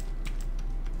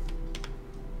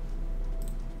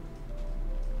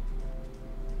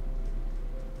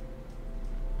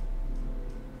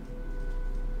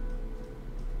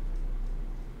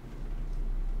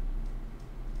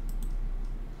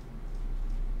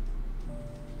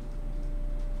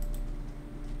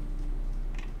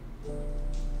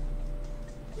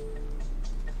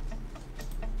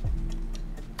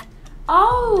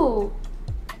 Oh!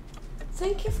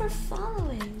 Thank you for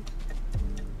following.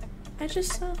 I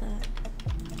just saw that.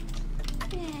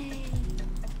 Yay.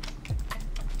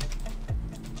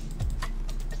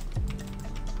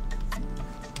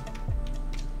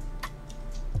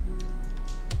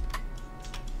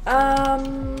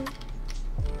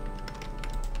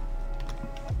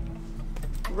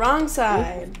 Wrong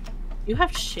side. You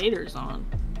have shaders on.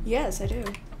 Yes, I do.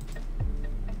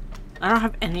 I don't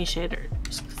have any shaders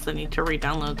because I need to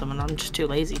re-download them and I'm just too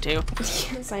lazy to.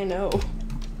 Yes, I know.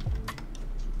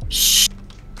 Shh.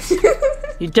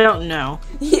 You don't know.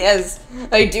 Yes,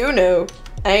 I do know.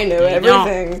 I know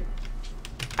everything. Don't.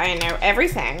 I know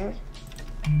everything.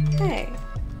 Hey.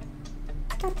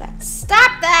 Stop that.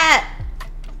 Stop that!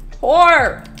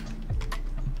 Whore!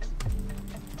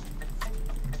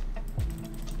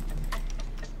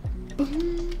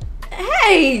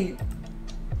 Hey!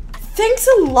 Thanks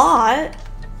a lot.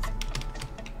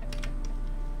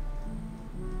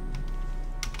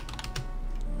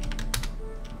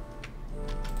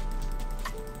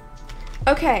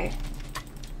 Okay.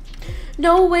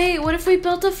 No, wait, what if we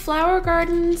built a flower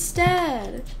garden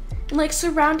instead? And like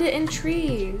surround it in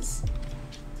trees?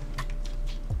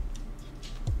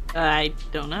 I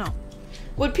don't know.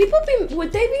 Would they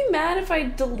be mad if I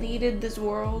deleted this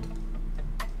world?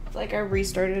 Like I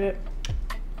restarted it?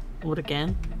 What,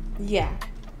 again? Yeah.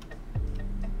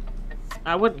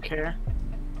 I wouldn't care.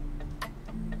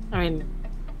 I mean,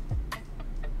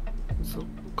 it's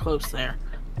close there.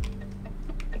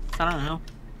 I don't know.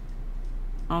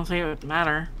 I don't think it would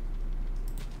matter.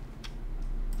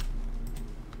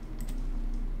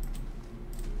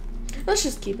 Let's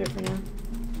just keep it for now.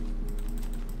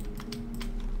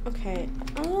 Okay.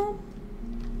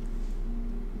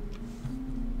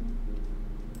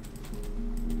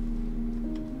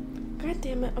 God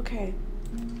damn it. Okay.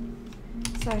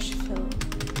 Slash fill.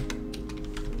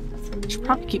 I should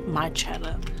probably keep my chat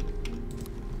up.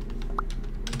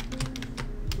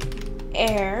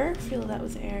 Air. Fill that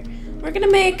with air. We're gonna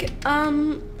make,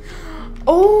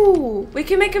 oh! We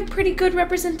can make a pretty good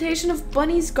representation of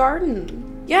Bunny's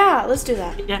garden. Yeah, let's do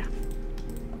that. Yeah.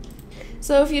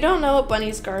 So if you don't know what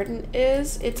Bunny's garden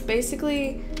is, it's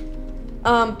basically,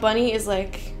 Bunny is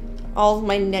like all of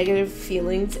my negative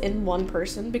feelings in one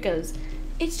person because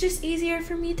it's just easier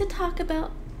for me to talk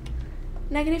about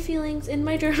negative feelings in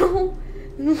my journal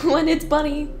when it's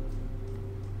Bunny.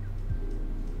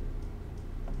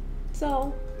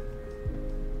 So,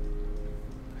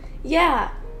 yeah.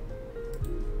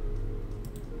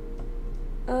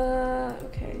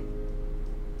 Okay.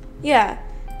 Yeah.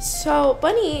 So,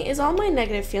 Bunny is all my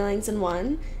negative feelings in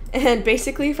one, and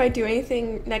basically if I do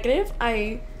anything negative,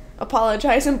 I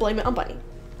apologize and blame it on Bunny.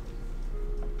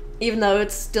 Even though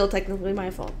it's still technically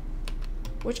my fault.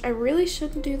 Which I really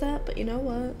shouldn't do that, but you know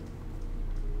what?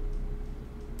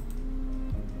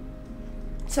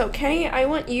 So, Kenny, I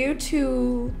want you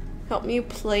to help me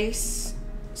place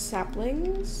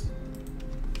saplings.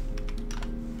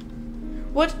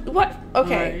 What?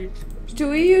 Okay. Right. Do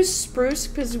we use spruce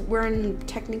because we're in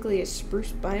technically a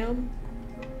spruce biome?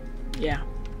 Yeah.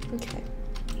 Okay.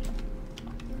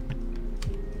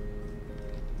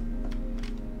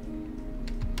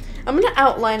 I'm gonna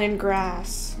outline in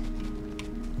grass.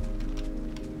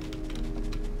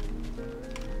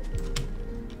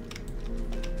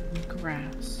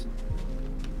 Grass.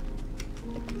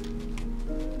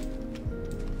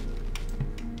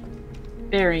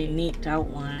 Very neat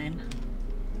outline.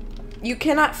 You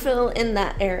cannot fill in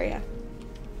that area.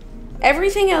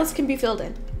 Everything else can be filled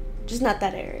in, just not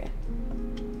that area.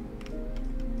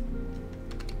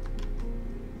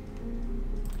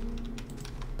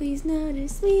 Please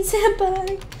notice me,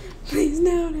 senpai. Please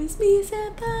notice me,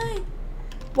 senpai.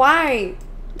 Why?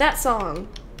 That song.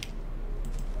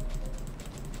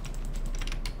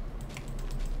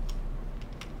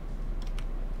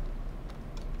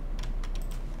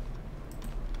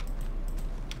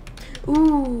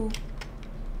 Ooh.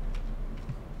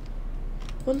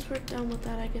 Once we're done with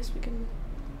that, I guess we can...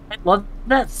 I love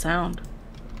that sound.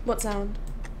 What sound?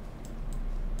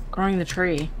 Growing the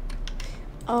tree.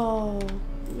 Oh,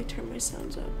 Let me turn my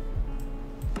sounds up.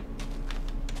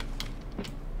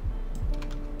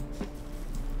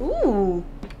 Ooh.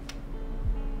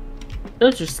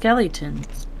 Those are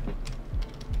skeletons.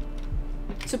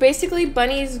 So basically,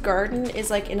 Bunny's garden is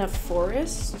like in a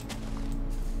forest.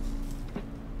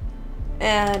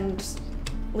 And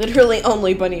literally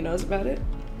only Bunny knows about it.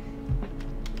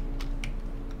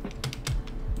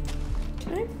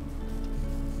 Can I?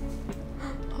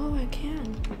 Oh, I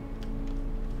can.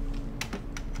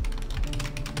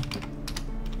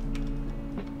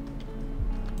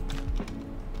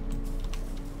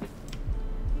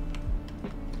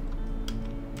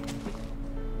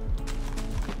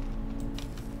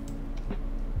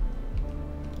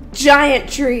 Giant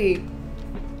tree.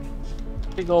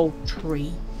 Big old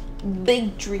tree.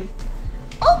 Big tree.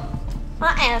 Oh, my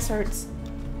ass hurts.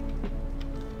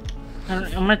 I'm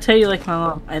gonna tell you like my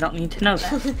mom. I don't need to know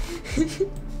that.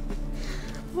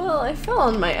 Well, I fell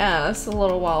on my ass a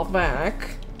little while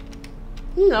back.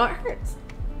 No, it hurts.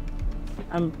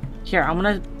 Here.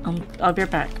 I'll be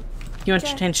right back. You want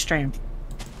to change stream?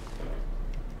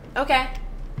 Okay.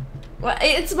 Well,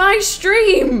 it's my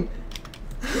stream.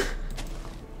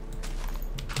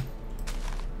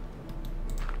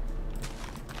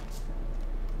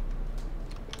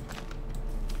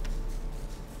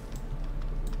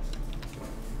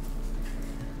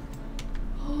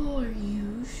 Oh, are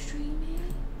you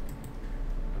streaming?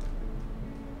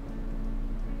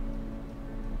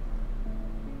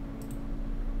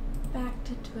 Back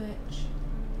to Twitch.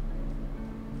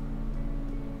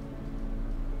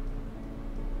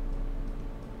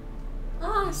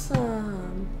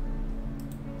 Awesome.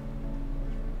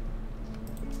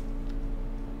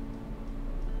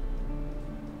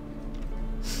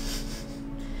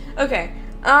 Okay.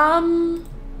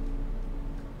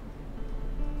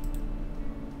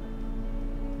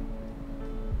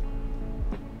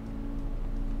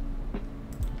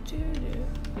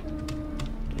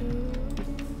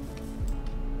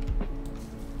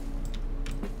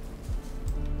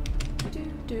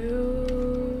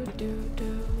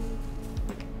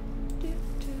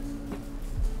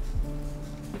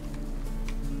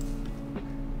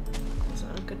 That's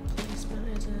not a good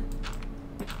placement, is it?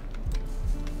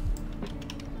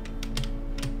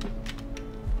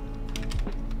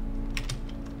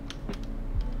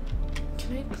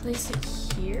 Can I place it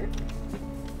here?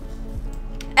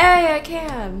 Hey, I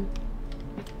can!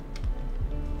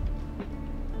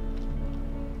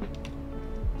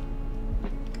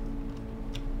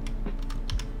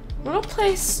 I'm gonna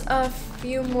place a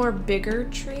few more bigger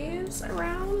trees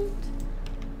around.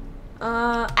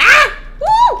 Ah!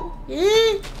 Woo!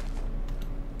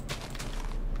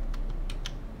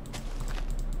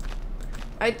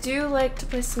 I do like to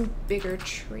place some bigger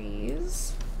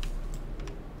trees.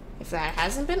 If that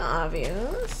hasn't been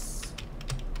obvious.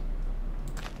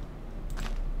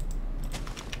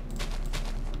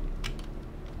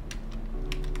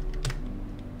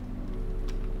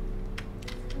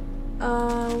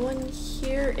 One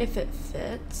here if it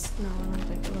fits. No, I don't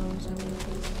think those are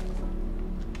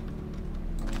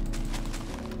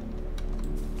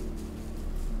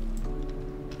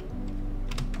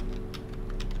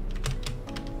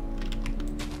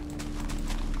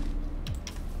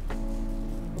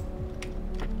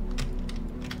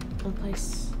one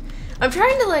place. I'm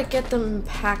trying to like get them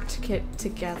packed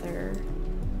together.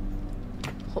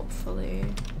 Hopefully.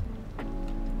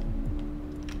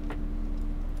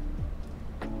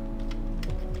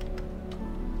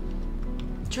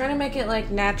 Trying to make it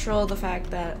like natural, the fact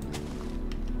that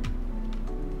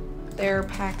they're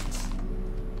packed,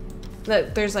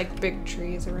 that there's like big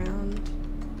trees around.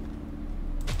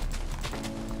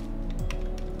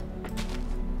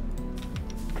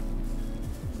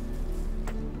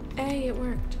 Hey, it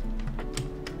worked.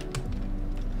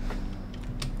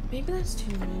 Maybe that's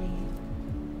too many.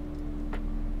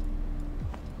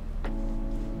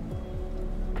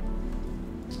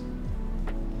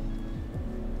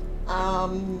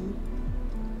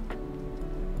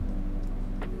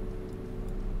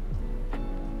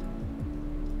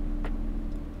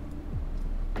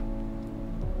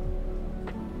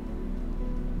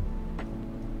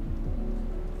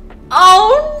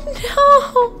 Oh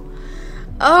no!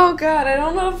 Oh god, I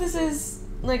don't know if this is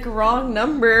like wrong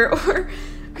number or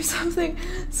something.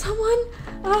 Someone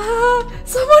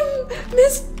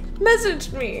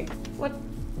messaged me. What?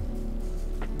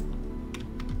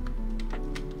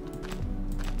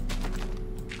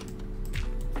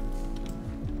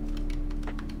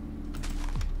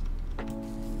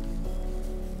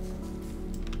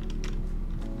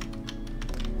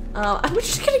 I'm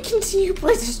just gonna continue to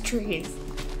play these trees.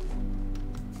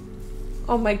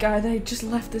 Oh my god, I just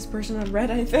left this person on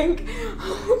red, I think.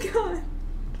 Oh god.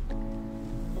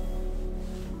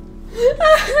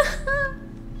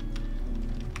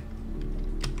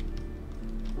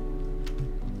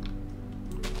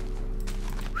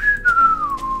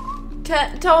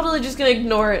 Totally just gonna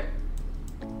ignore it.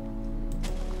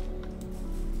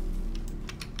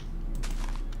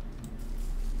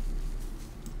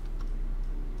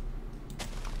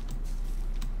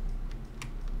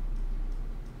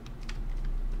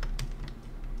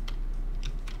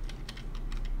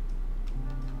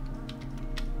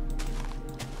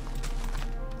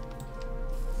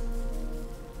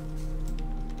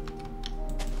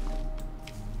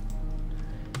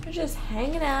 We're just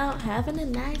hanging out, having a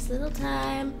nice little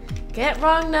time. Get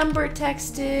wrong number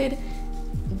texted.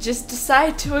 Just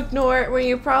decide to ignore it when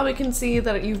you probably can see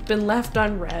that you've been left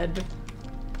on red.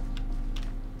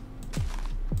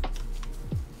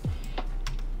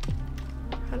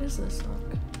 How does this look?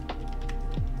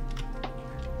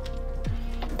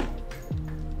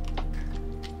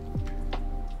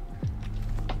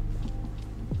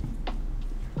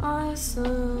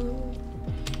 Awesome.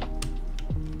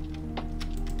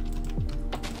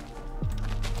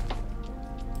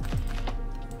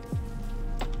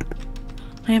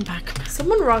 I am back.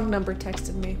 Someone wrong number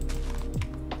texted me.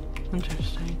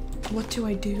 Interesting. What do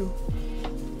I do?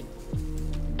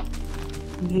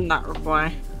 Not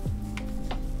reply.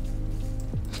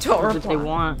 Don't What reply. did they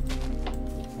want?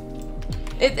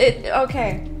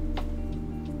 Okay.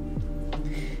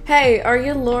 Hey, are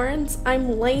you Lawrence?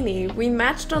 I'm Lainey. We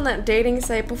matched on that dating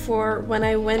site before when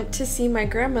I went to see my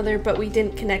grandmother, but we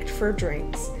didn't connect for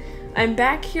drinks. I'm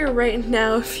back here right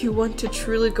now if you want to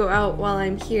truly go out while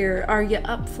I'm here. Are you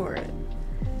up for it?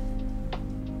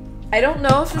 I don't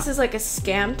know if this is like a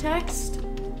scam text.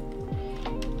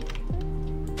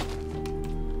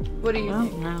 What do you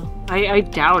think? No. I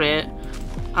doubt it.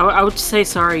 I would say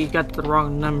sorry you got the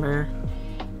wrong number.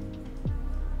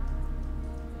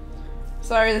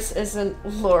 Sorry, this isn't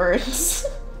Lawrence.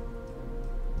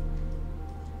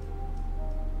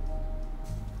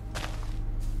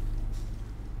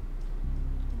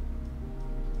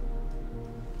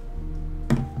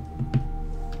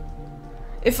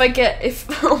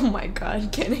 Oh my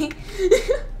god, Kenny.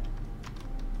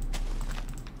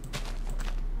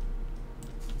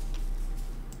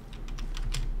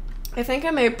 I think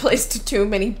I may have placed too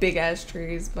many big ass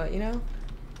trees, but you know.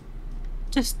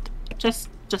 Just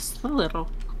a little.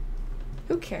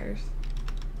 Who cares?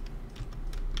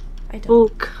 I don't.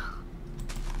 Book.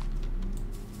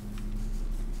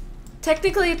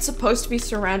 Technically, it's supposed to be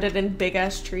surrounded in big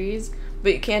ass trees,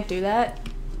 but you can't do that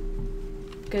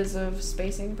because of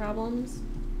spacing problems.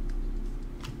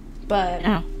 But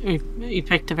Yeah, you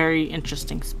picked a very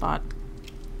interesting spot.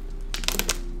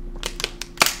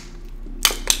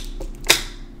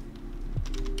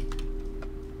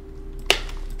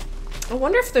 I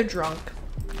wonder if they're drunk.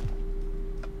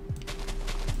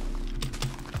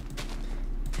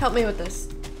 Help me with this.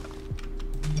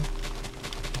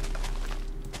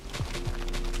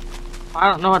 I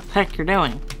don't know what the heck you're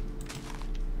doing.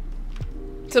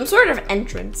 Some sort of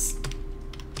entrance.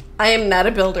 I am not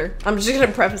a builder. I'm just gonna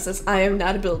preface this. I am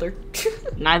not a builder.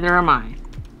 Neither am I.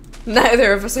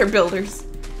 Neither of us are builders.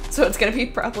 So it's gonna be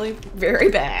probably very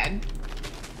bad.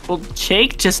 Well,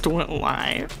 Jake just went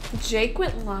live. Jake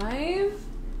went live?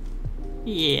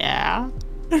 Yeah.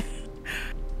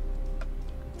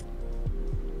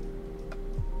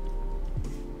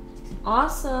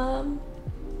 Awesome.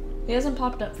 He hasn't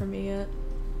popped up for me yet.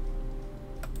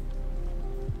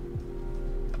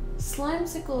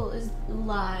 Slimesicle is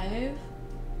live.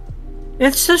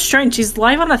 It's so strange. He's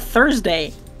live on a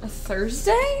Thursday. A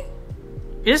Thursday?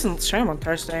 He doesn't stream on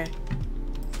Thursday.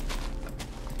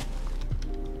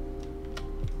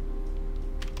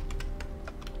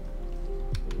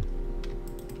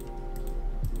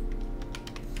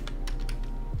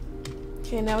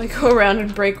 Okay, now we go around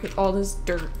and break with all this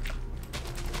dirt.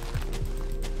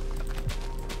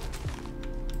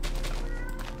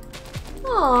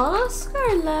 Aw,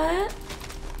 Scarlett.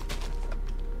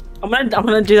 I'm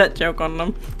gonna do that joke on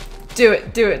them. Do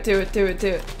it, do it, do it, do it, do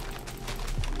it.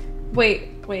 Wait.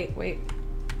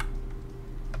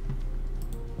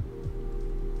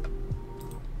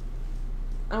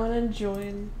 I wanna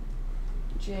join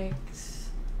Jake's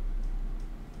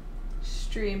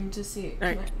stream to see.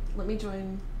 Let me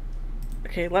join.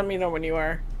 Okay, let me know when you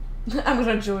are. I'm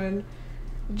gonna join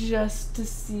just to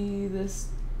see this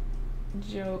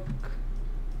joke.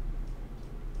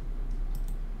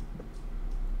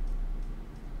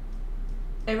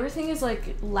 Everything is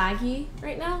like laggy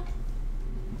right now.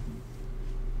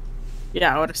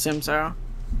 Yeah, I would assume so.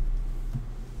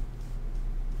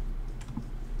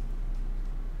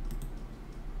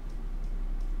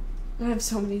 have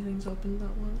so many things open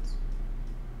at once.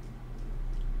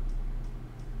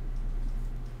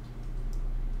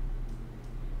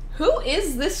 Who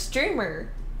is this streamer?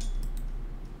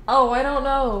 Oh, I don't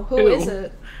know. Who is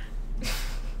it?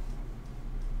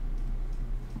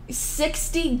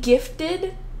 60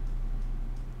 gifted?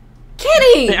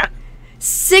 Kenny! Yeah.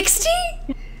 60?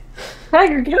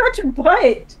 Tiger, get out your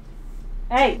butt!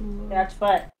 Hey, get out your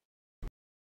butt.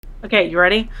 Okay, you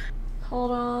ready?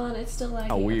 Hold on, it's still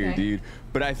lagging. Oh, weird, okay. dude.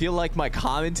 But I feel like my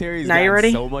commentary is Now you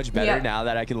ready? so much better Yeah. now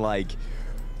that I can, like,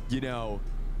 you know,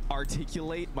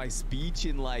 articulate my speech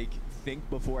and, like, think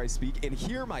before I speak and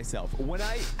hear myself. When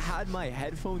I had my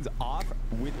headphones off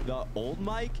with the old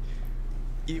mic,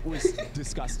 it was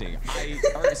disgusting.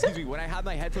 Or excuse me, when I had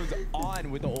my headphones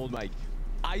on with the old mic,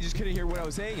 I just couldn't hear what I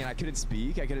was saying, and I couldn't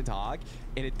speak, I couldn't talk,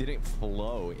 and it didn't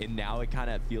flow. And now it kind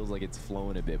of feels like it's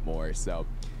flowing a bit more. So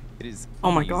it is.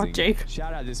 Oh my amazing. god, Jake.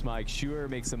 Shout out this mic. Shure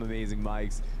makes some amazing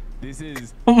mics. This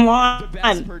is Come on. the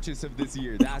best purchase of this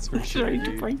year. That's for sure. Trying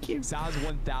to Dude. prank you. Sounds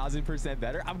 1000%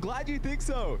 better. I'm glad you think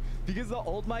so, because the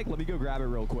old mic. Let me go grab it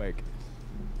real quick.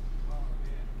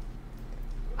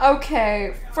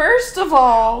 Okay, first of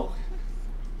all,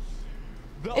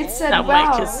 The it old said That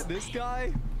wow. mic is- This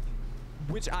guy,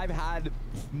 which I've had,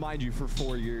 mind you, for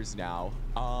 4 years now.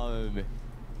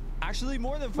 Actually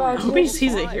more than 4 Wow, years. nobody almost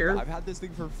sees it 5. here. I've had this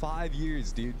thing for 5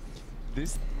 years, dude.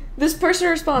 This person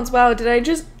responds, wow, did I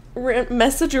just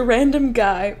message a random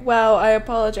guy? Wow, I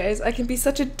apologize. I can be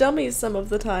such a dummy some of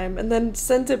the time. And then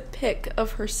sent a pic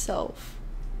of herself.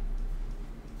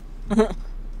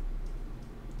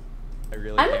 I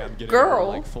really I'm am a getting girl.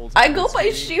 like full I go by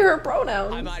screen. she, her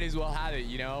pronouns. I might as well have it,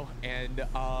 you know, and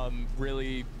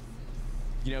really,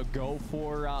 you know, go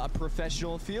for a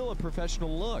professional feel, a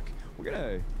professional look. We're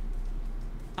gonna.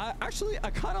 I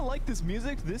kind of like this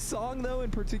music. This song, though,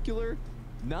 in particular,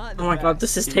 not. Oh my god,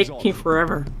 this is It was taking all-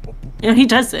 forever. Yeah, he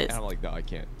does it. And I'm like, no, I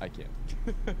can't.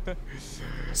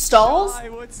 Stalls? Hi,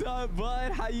 what's up,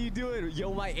 bud? How you doing?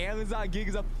 Yo, my Amazon gig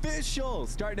is official.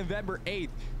 Start November 8th.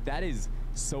 That is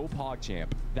so PogChamp.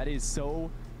 That is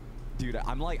so, dude.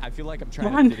 I feel like I'm trying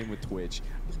Come on. to fit in with Twitch.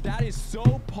 That is so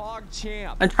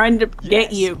PogChamp. I'm trying to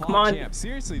get you. Come on. PogChamp.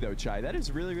 Seriously though, Chai, that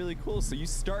is really, really cool. So you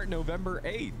start November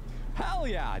 8th. Hell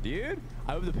yeah, dude.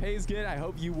 I hope the pay is good. I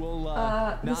hope you will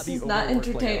not this be is not overworked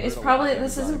like entertaining. I It's heard a lot probably- of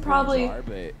this Amazon isn't probably- employees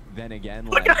are, but then again,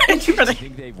 Look like, at you, I buddy.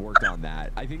 think they've worked on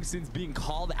that. I think since being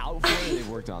called out for it, they've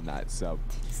worked on that. So,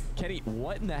 Kenny,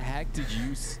 what in the heck did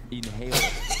you inhale?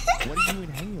 What did you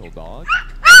inhale, dog?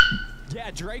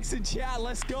 Yeah, Drake's in chat.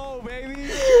 Let's go, baby.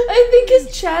 I think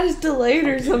his chat is delayed or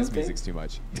Okay, this something. music's too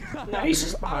much. No, he's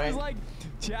just I was fine. like,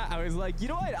 chat. I was like, you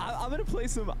know what? I'm gonna play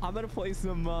some. I'm gonna play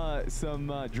some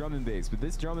drum and bass. But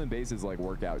this drum and bass is like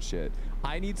workout shit.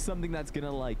 I need something that's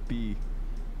gonna like be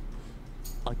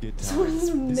a good time.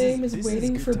 Someone's name is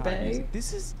Waiting good for time Bay. music.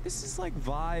 This is like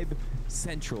vibe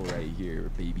central right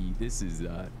here, baby. This is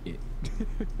it.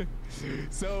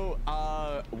 So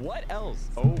what else?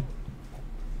 Oh,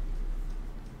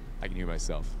 I can hear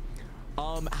myself.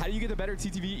 How do you get the Better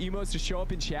TTV emotes to show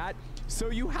up in chat? So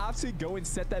you have to go and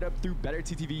set that up through Better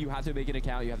TTV. You have to make an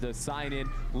account. You have to sign in,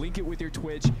 link it with your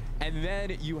Twitch, and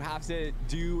then you have to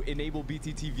do enable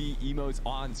BTTV emotes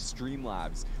on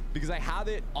Streamlabs. Because I have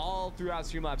it all throughout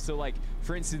Streamlabs. So like,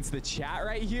 for instance, the chat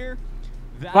right here.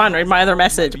 That Come on, read has my other all of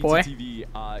message, boy. BTTV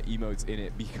emotes in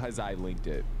it because I linked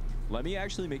it. Let me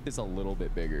actually make this a little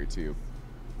bit bigger too.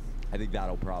 I think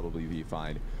that'll probably be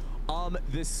fine.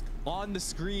 This on the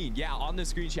screen, yeah, on the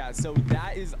screen chat. So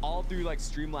that is all through like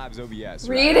Streamlabs OBS.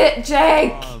 Read right? it,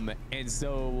 Jake! And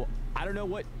so I don't know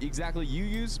what exactly you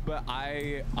use, but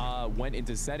I went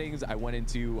into settings. I went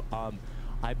into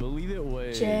I believe it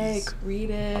was Jake, read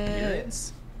it.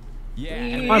 appearance. Yeah,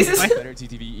 and Please. then Better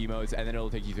TTV emotes, and then it'll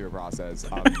take you through a process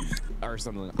or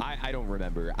something. I don't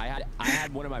remember. I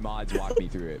had one of my mods walk me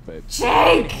through it, but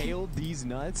Jake! inhaled these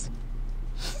nuts.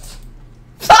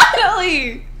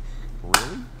 Finally!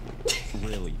 Really?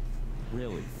 Really?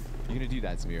 Really? You're gonna do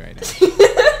that to me right now?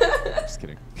 Just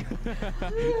kidding.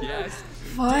 Yes.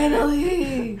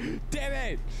 Finally! Damn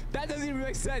it! That doesn't even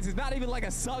make sense. It's not even like a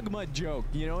Sugma joke.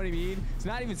 You know what I mean? It's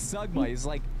not even Sugma. It's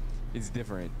like, it's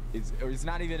different. It's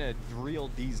not even a real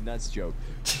D's nuts joke.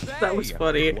 That was Hey,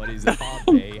 funny. What is up,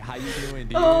 Bay? How you doing,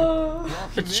 dude? Oh. Welcome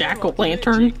The in,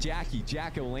 jack-o'-lantern. Jake,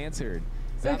 Jack-o'-lantern.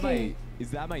 Okay.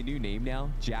 Is that my new name now?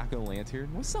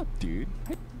 Jack-o'-lantern. What's up, dude?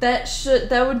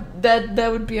 That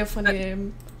would be a funny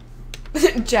name.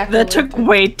 Jack. That took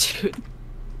way too.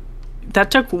 That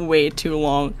took way too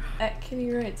long. At Kenny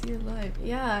Wright, you're live.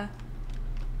 Yeah.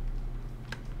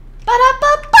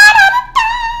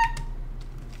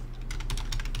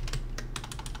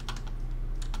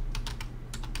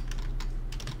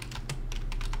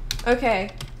 Okay.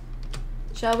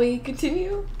 Shall we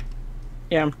continue?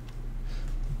 Yeah.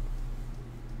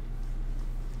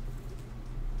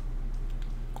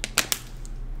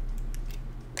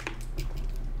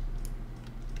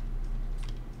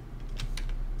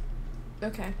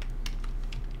 Okay.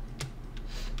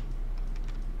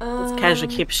 Let's casually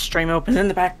keep stream open in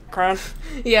the background.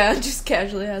 Yeah, just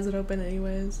casually has it open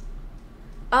anyways.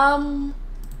 I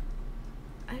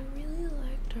really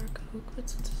like dark oak.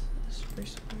 What's this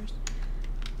first course?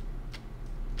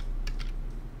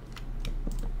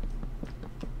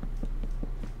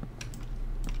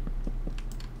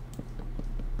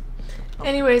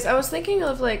 Anyways, I was thinking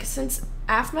of like, since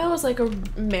Aphmau is like a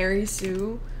Mary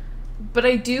Sue, but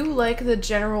I do like the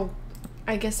general,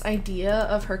 I guess, idea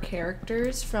of her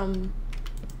characters from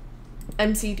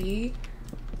MCD.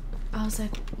 I was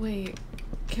like, wait,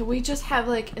 can we just have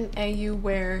like an AU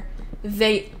where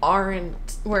they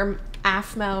aren't, where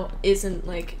Aphmau isn't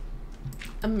like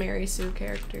a Mary Sue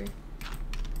character?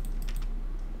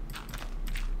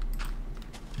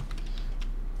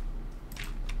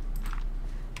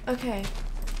 Okay.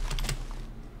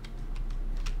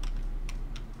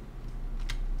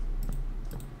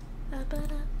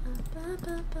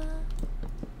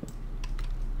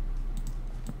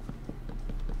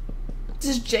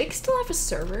 Does Jake still have a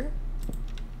server?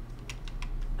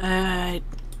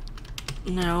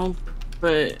 No,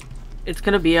 but it's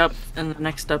gonna be up in the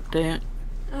next update.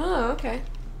 Oh, okay.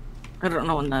 I don't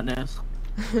know when that is.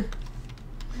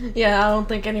 Yeah, I don't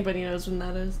think anybody knows when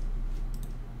that is.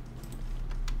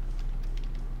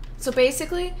 So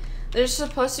basically, there's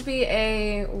supposed to be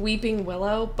a Weeping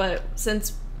Willow, but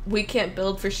since we can't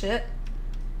build for shit,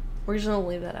 we're just gonna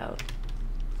leave that out.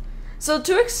 So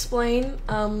to explain,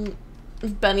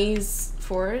 Bunny's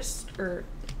forest, or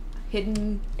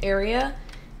hidden area,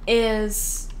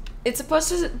 is, it's supposed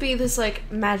to be this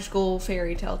like magical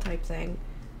fairy tale type thing.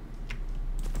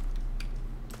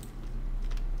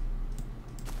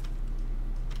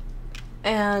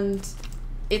 And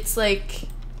it's like,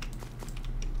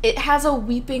 it has a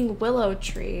weeping willow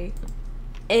tree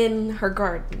in her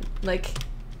garden, like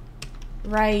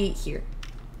right here.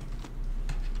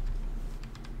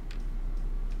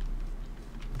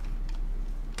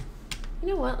 You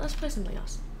know what? Let's play something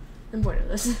else. I'm bored of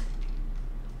this.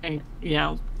 Hey,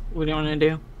 yeah, what do you want to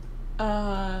do?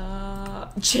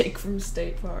 Jake from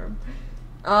State Farm.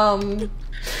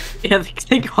 Yeah,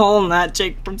 they call him that,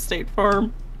 Jake from State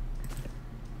Farm.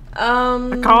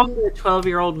 I call him a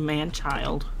 12-year-old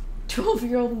man-child.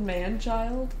 12-year-old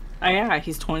man-child? Oh yeah,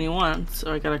 he's 21,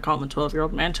 so I gotta call him a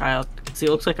 12-year-old man-child, because he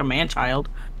looks like a man-child.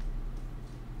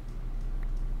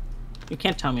 You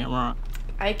can't tell me I'm wrong.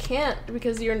 I can't,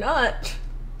 because you're not.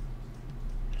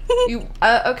 You,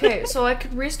 okay, so I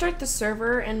could restart the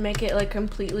server and make it, like,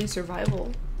 completely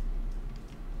survival.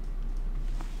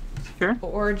 Sure.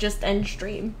 Or just end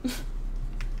stream.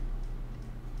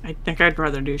 I think I'd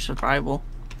rather do survival.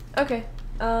 Okay,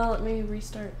 let me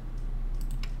restart.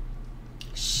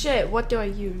 Shit, what do I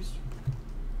use?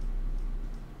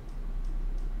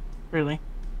 Really?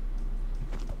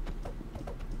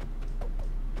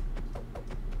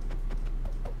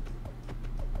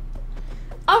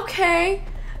 Okay,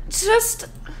 just...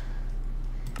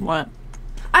 What?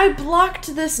 I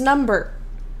blocked this number.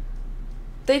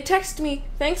 They text me,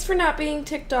 thanks for not being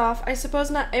ticked off. I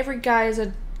suppose not every guy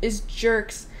is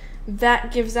jerks.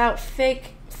 That gives out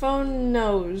fake phone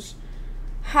nose.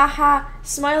 Haha,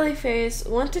 smiley face.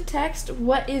 Want to text?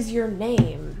 What is your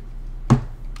name? I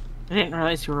didn't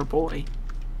realize you were a boy.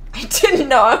 I didn't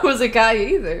know I was a guy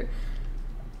either.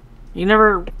 You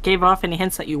never gave off any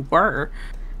hints that you were.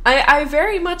 I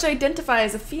very much identify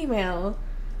as a female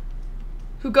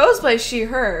who goes by she,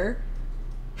 her,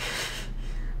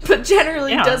 but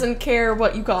generally doesn't care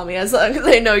what you call me as long as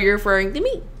they know you're referring to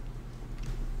me.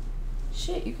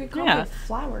 Shit, you could call me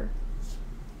Flower.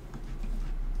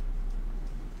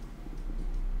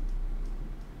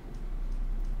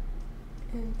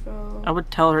 Info. I would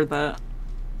tell her that.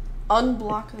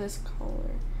 Unblock this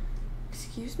caller.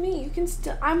 Excuse me, you can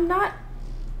still. I'm not.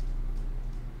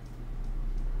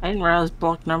 I didn't realize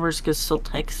blocked numbers could still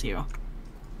text you.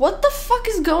 What the fuck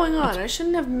is going on? I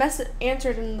shouldn't have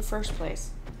answered in the first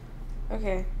place.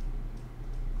 Okay.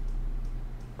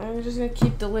 I'm just gonna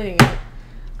keep deleting it.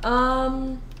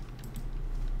 Mine.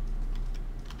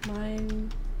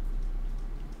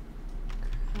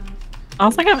 I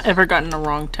don't think I've ever gotten a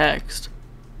wrong text.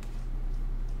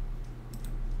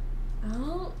 I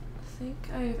don't think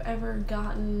I've ever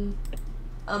gotten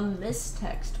a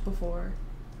mistext before.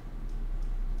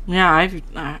 Yeah, I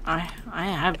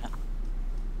haven't.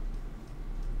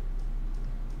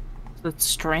 That's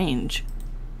strange.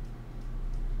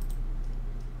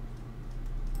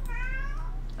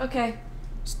 Okay.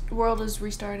 World is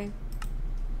restarting.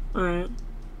 Alright.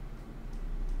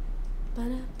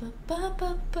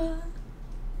 Ba-da-ba-ba-ba-ba.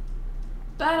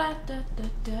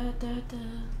 Ba-da-da-da-da-da-da.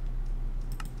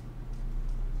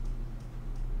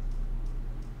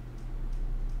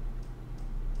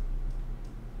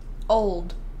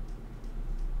 Old.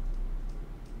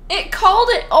 It called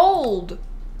it old.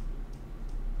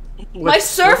 My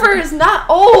server is not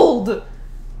old.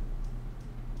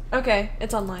 Okay,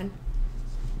 it's online.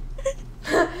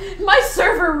 My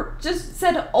server just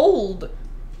said old.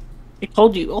 It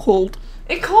called you old.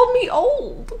 It called me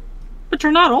old. But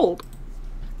you're not old.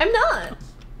 I'm not.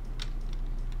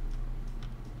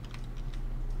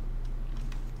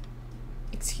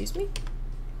 Excuse me?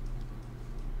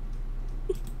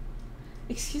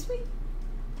 Excuse me?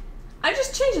 I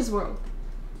just changed his world.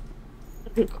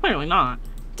 Clearly not.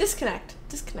 Disconnect.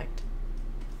 Disconnect.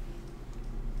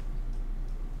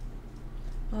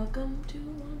 Welcome to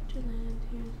Wonderland.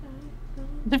 Here's our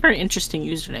It's a very interesting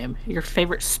username. Your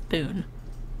favorite spoon.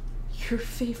 Your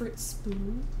favorite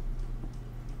spoon?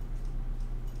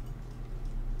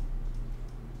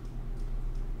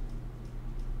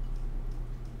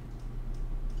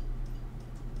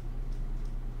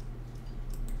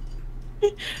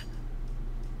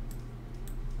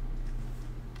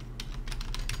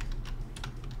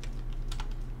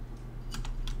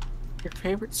 Your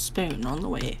favorite spoon on the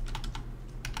way.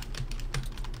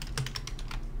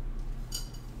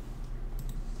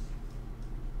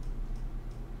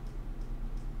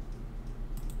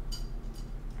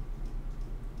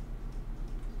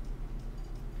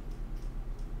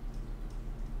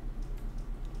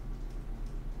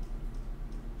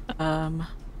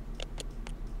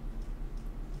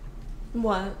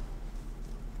 What?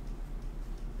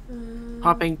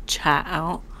 Popping chat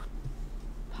out.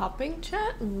 Popping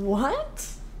chat? What?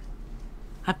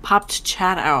 I popped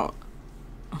chat out.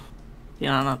 You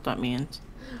don't know what that means.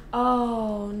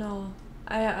 Oh no.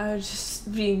 I was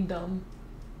just being dumb.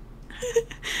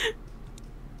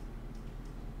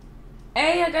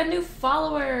 Hey, I got a new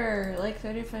follower like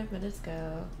 35 minutes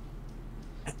ago.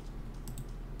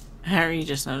 How are you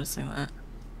just noticing that?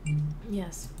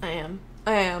 Yes, I am.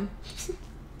 I am.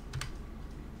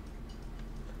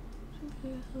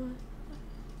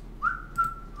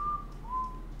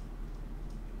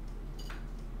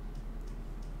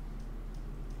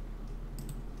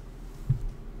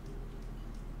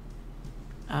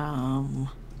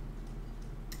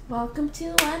 Welcome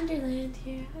to Wonderland.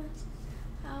 Here's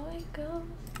how it goes.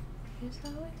 Here's how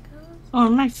it goes. Oh,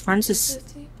 my friends is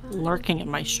lurking in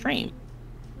my stream.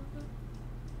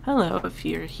 Hello, if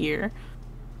you're here.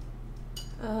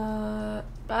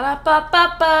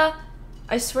 Ba-da-ba-ba-ba.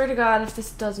 I swear to God, if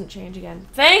this doesn't change again.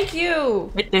 Thank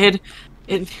you! It did.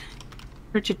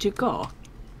 Where'd you go?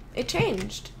 It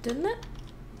changed, didn't it?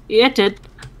 Yeah, it did.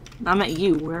 I'm at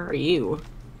you. Where are you?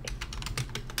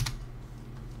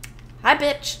 Hi,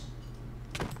 bitch.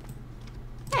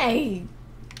 Hey.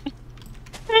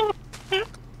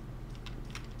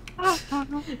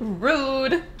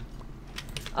 Rude.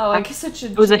 Oh, I guess I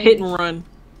should. It was a hit and run.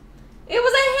 It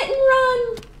was a hit and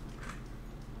run.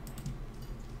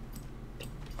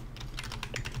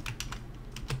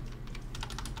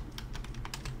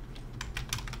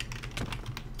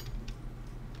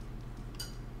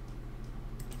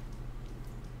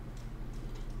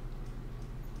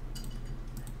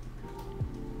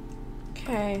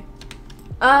 Okay.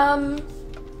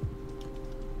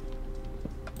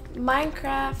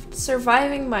 Minecraft,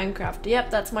 surviving Minecraft. Yep,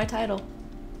 that's my title.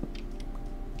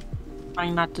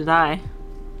 Trying not to die.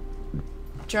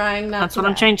 Trying not That's to what die.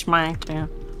 I'm changed mine to.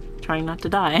 Trying not to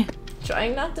die.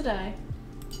 Trying not to die.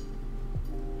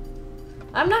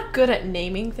 I'm not good at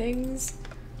naming things.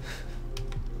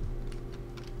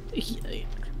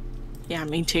 Yeah,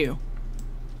 me too.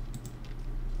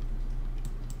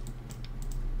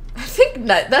 I think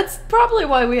that's probably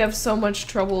why we have so much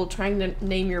trouble trying to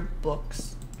name your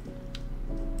books.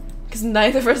 Because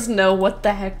neither of us know what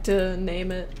the heck to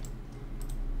name it.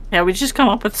 Yeah, we just come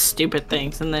up with stupid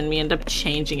things and then we end up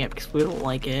changing it because we don't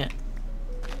like it.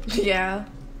 Yeah.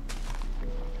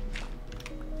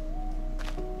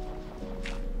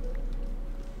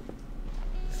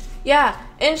 Yeah,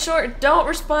 in short, don't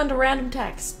respond to random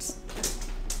texts.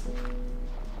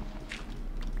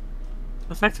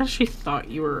 The fact that she thought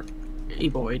you were a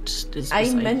boy just is I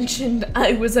like, mentioned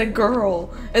I was a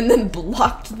girl and then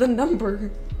blocked the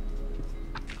number.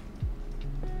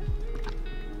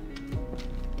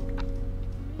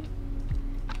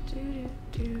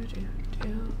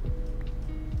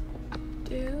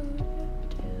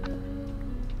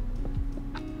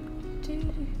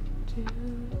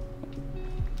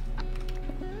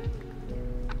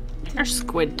 There's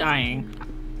squid dying.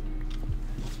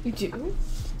 You do?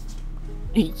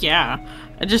 Yeah,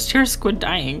 I just hear squid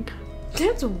dying.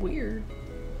 That's weird.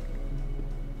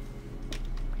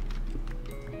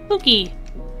 Spooky.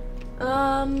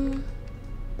 Are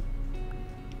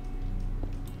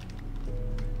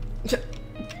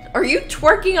you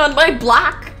twerking on my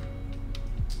block?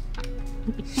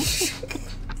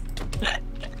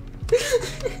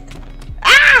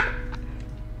 Ah!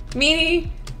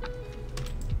 Meanie.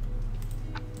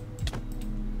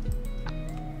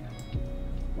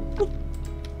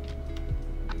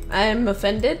 I'm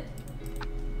offended.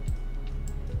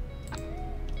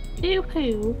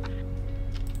 Yoo-hoo.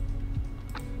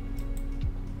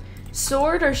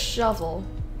 Sword or shovel?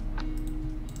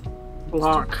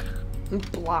 Block.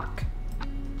 Block.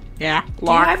 Yeah, Do you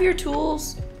block. have your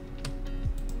tools?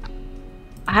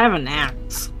 I have an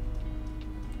axe.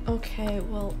 Okay,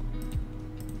 well...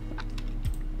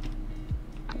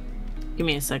 Give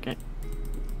me a second.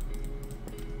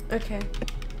 Okay.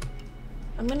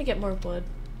 I'm gonna get more wood.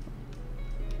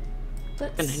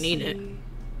 Let's Gonna need it.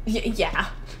 Yeah.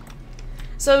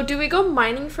 So, do we go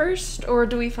mining first, or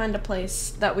do we find a place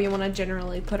that we want to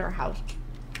generally put our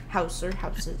houses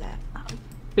at?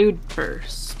 Food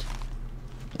first.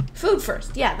 Food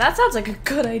first. Yeah, that sounds like a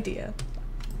good idea.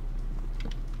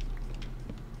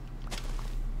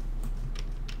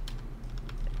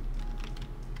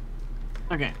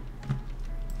 Okay.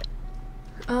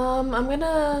 I'm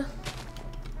gonna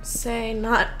say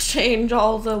not change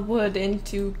all the wood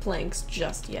into planks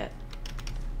just yet.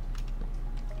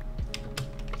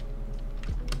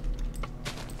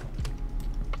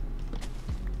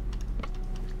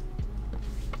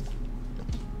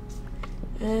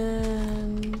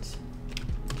 And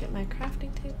get my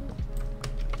crafting table.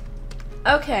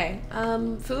 Okay,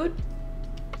 food?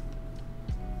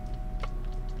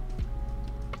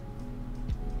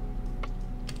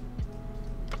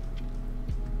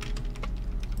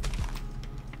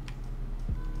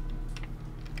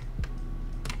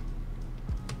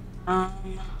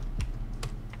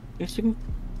 Guess you can.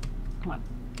 Come on.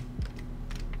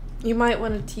 You might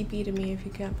want to TP to me if you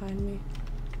can't find me.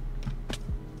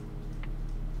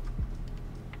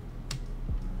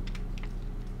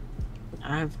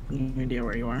 I have no idea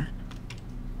where you are.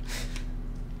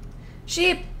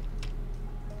 Sheep!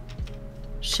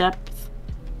 Shep.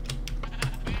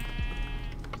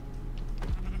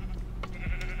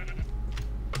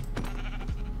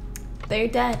 They're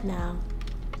dead now.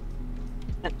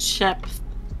 That's Shep.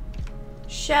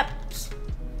 Sheps.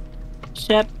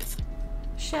 Shep.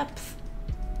 Sheps.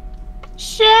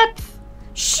 Shep.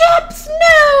 Sheps,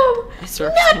 no! I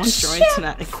swear, Not someone joins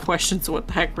tonight and questions what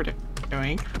the heck we're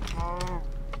doing.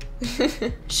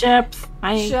 Shep.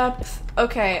 Sheps.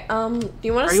 Okay, do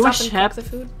you want Are to you a stop and shep? cook the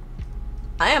food?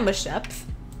 I am a Sheps.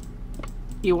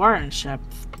 You are a Shep.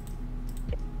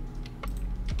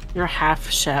 You're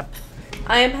half Shep.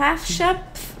 I am half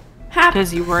Sheps. Half.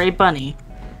 Because you were a bunny.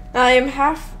 I am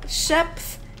half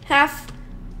Sheps, half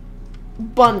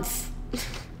Bunth.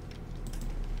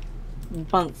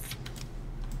 Bunth.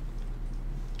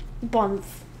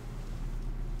 Bunth.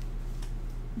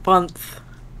 Bunth.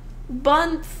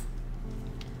 Bunth.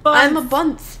 I'm a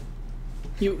Bunth.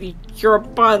 You're a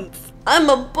bunth. I'm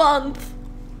a Bunth.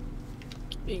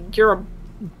 You're a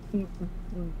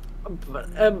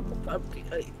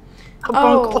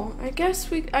Oh, I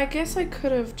guess I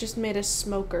could have just made a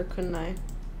smoker, couldn't I?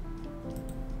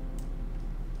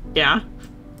 Yeah.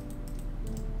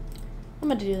 I'm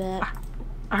gonna do that.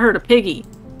 I heard a piggy.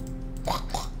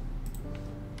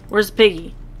 Where's the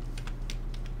piggy?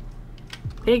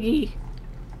 Piggy.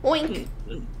 Oink.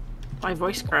 My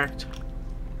voice cracked.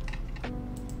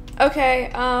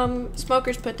 Okay,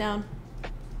 smokers put down.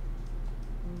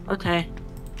 Okay.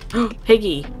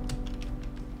 Piggy.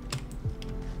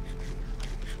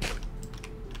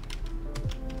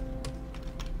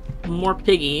 More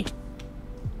piggy.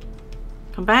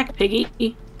 Come back,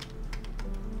 piggy.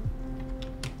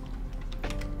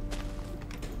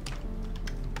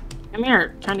 Come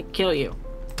here, trying to kill you.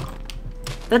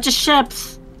 That's just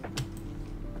ships.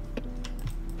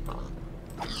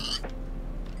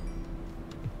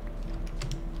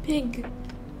 Pig.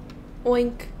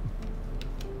 Oink.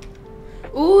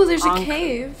 Ooh, there's Honk. a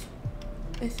cave.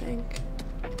 I think.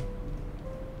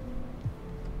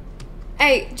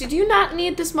 Hey, did you not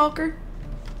need the smoker?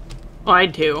 Oh, I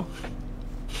do.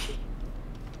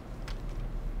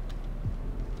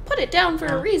 Put it down for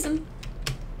a reason.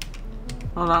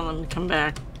 Hold on, let me come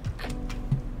back.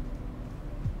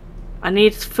 I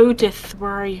need foodith.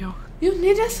 Where are you? You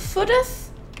need a foodith?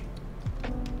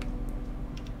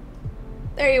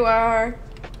 There you are.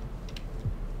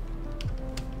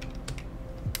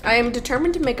 I am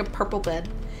determined to make a purple bed.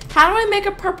 How do I make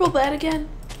a purple bed again?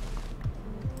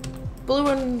 Blue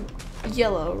and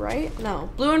yellow, right? No,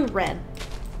 blue and red.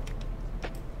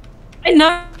 I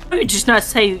know you just not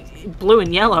say blue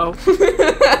and yellow.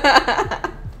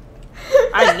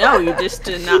 I know you just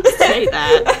did not say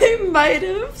that. I might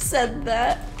have said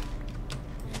that.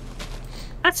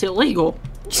 That's illegal.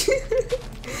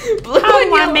 Blue How and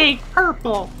do I yellow. make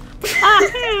purple?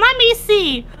 Let me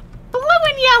see. Blue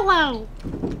and yellow.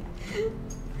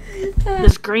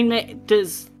 Does green make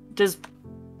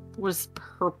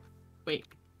wait.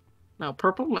 No,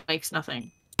 purple makes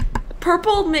nothing.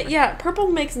 Purple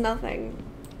makes nothing.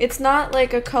 It's not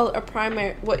like a color, a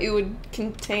primary, what you would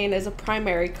contain as a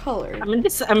primary color. I meant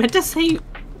to say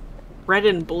red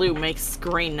and blue makes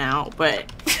green now,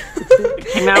 but it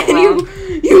came out wrong.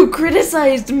 You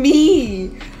criticized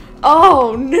me.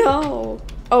 Oh no.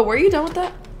 Oh, were you done with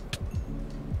that?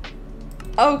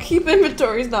 Oh, keep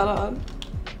inventory's not on.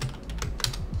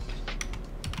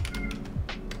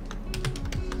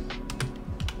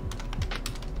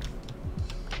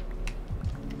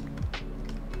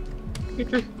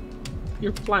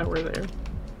 Your flower there.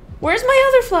 Where's my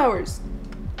other flowers?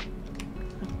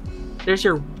 There's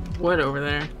your wood over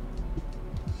there.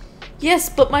 Yes,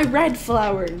 but my red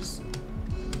flowers.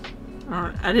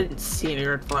 I didn't see any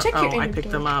red flowers. Check your Oh, I picked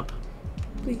them inventory. up.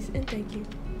 Please and thank you.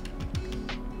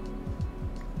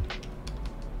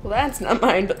 Well, that's not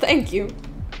mine, but thank you.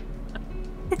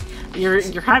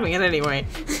 You're having it anyway.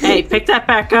 Hey, pick that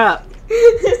back up.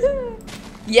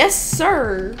 Yes,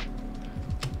 sir.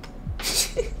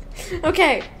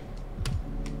 Okay.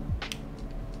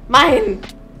 Mine.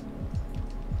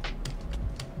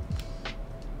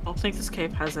 I don't think this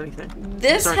cave has anything.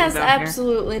 This It's already has down here.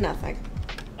 absolutely nothing.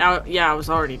 Yeah, I was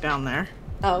already down there.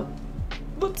 Oh.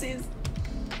 Whoopsies.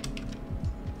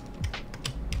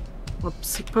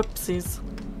 Whoopsie poopsies.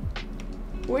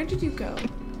 Where did you go?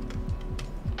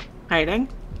 Hiding?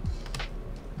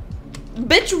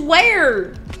 Bitch,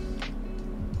 where?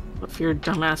 If your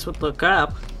dumbass would look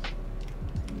up.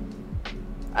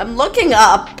 I'm looking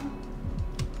up.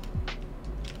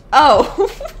 Oh.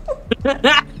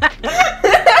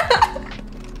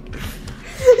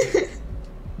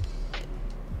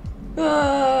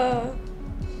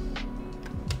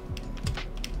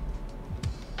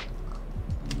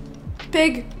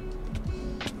 Pig.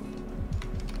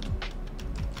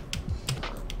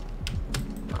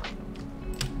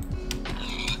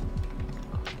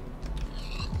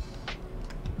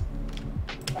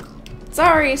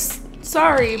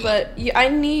 Sorry, but I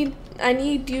need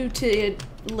you to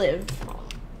live.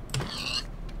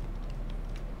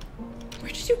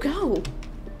 Where did you go?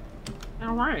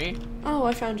 Alright. Oh,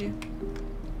 I found you.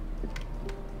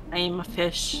 I am a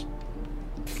fish.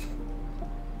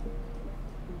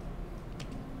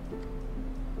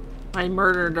 I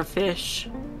murdered a fish.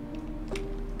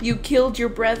 You killed your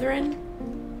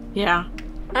brethren? Yeah.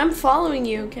 I'm following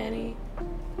you, Kenny.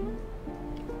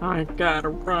 I gotta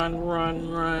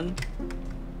run.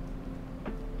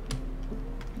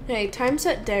 Hey, time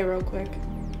set day real quick.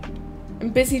 I'm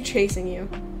busy chasing you.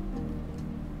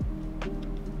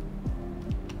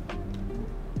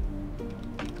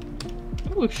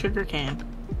 Ooh, sugar can.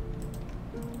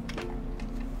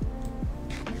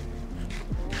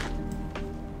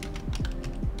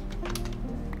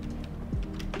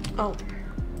 Oh,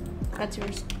 that's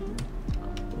yours.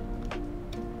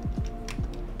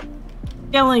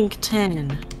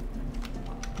 Skellington.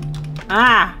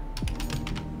 Ah!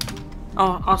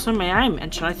 Oh, also may I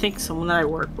mention, I think someone that I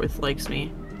work with likes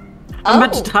me. I'm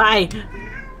about to die.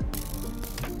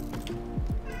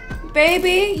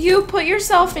 Baby, you put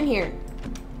yourself in here.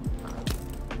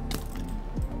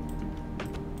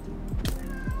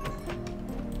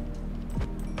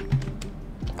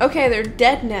 Okay, they're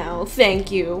dead now.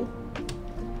 Thank you.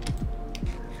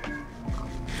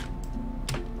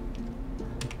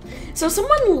 So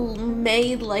someone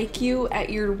may like you at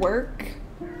your work?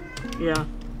 Yeah.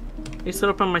 He set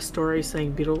up on my story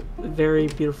saying very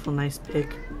beautiful, nice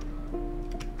pic.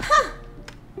 Huh.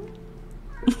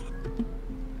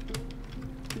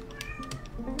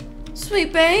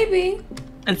 Sweet baby.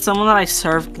 And someone that I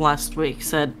served last week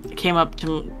came up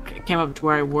to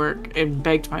where I work and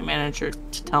begged my manager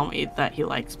to tell me that he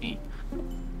likes me.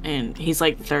 And he's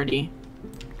like 30.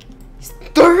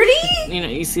 30? You know,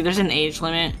 you see, there's an age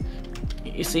limit.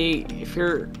 You see, if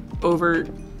you're over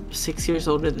 6 years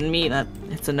older than me,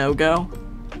 it's a no-go.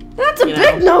 That's a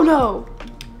big no-no.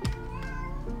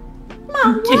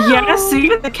 Yeah, see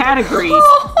the categories.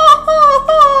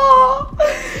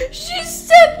 She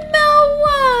said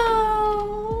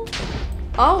wow.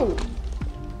 Oh.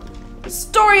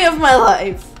 Story of my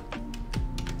life.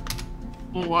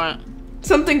 What?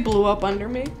 Something blew up under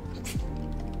me.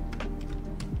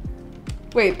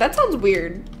 Wait, that sounds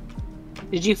weird.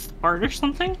 Did you fart or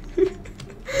something?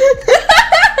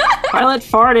 Violet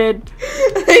farted.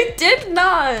 I did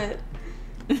not.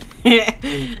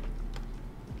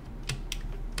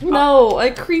 No,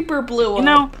 a creeper blew up. You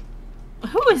know,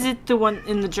 who is it, the one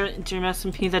in the Dream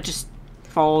SMP that just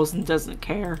falls and doesn't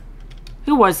care?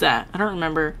 Who was that? I don't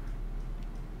remember.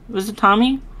 Was it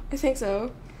Tommy? I think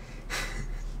so.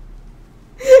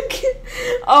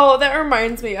 Oh, that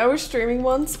reminds me. I was streaming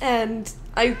once and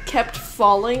I kept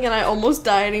falling and I almost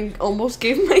died and almost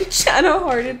gave my chat a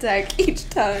heart attack each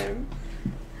time.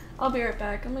 I'll be right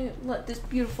back. I'm gonna let this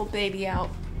beautiful baby out.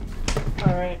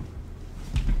 Alright.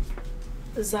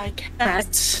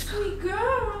 Zycat. Sweet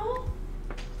girl.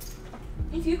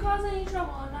 If you cause any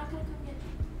trouble, I'm not gonna come get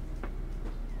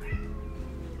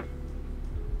you.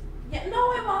 Yeah, no,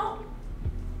 I won't.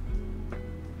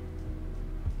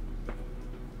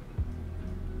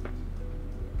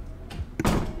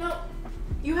 No.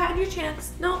 You had your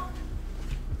chance. No.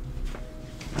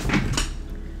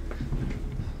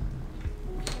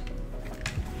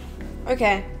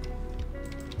 Okay.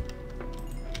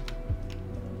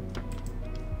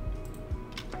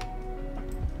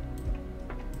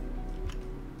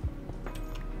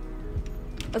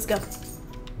 Let's go.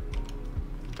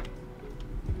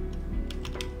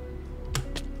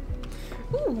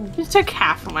 Ooh. You took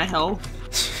half of my health.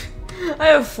 I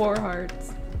have 4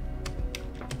 hearts.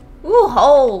 Ooh,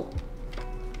 hole.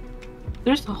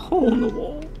 There's a hole in the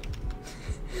wall.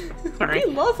 Sorry.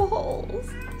 We love holes.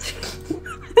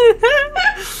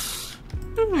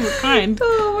 Fine.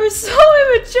 Oh, we're so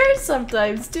immature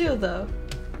sometimes too, though.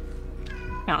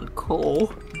 Found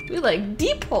coal. We like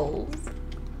deep holes.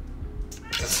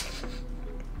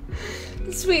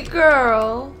 Sweet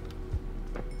girl.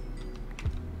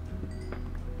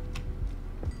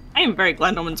 I am very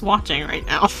glad no one's watching right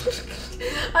now.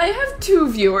 I have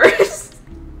 2 viewers.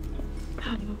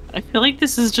 I feel like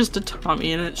this is just a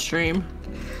Tommy in it stream.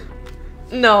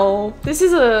 No, this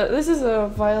is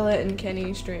a Violet and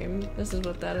Kenny stream. This is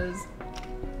what that is.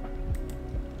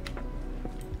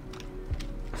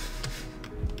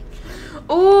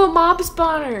 Oh, mob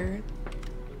spawner.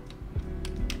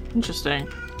 Interesting.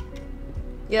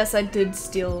 Yes, I did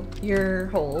steal your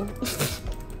hole.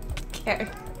 Okay.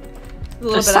 A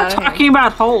little Let's bit stop out of talking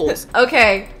about holes.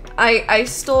 Okay, I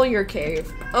stole your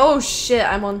cave. Oh shit,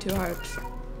 I'm on 2 hearts.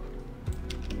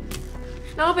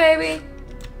 No, baby.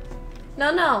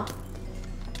 No, no.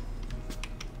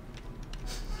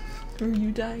 Are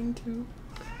you dying too?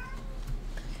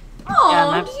 Oh,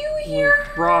 Yeah, and do you hear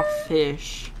her? raw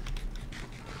fish.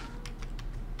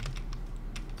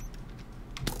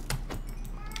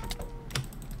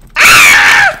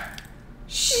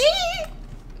 She.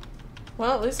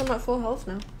 Well, at least I'm at full health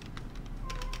now.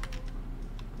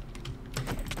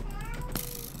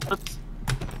 Oops.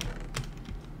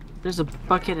 There's a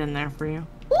bucket in there for you.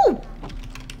 Ooh,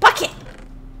 bucket.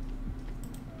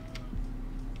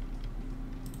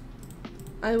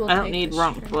 I don't need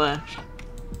rump flesh.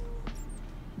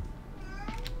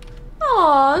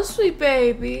 Aw, sweet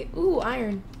baby. Ooh,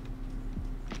 iron.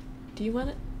 Do you want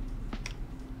it?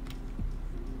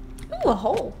 Ooh, a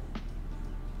hole.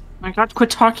 My god, quit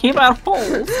talking about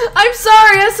holes. I'm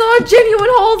sorry, I saw a genuine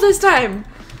hole this time.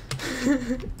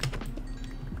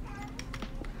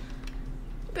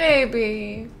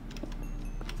 Baby.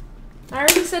 I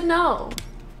already said no.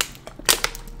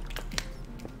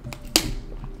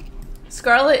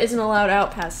 Scarlet isn't allowed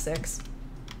out past 6.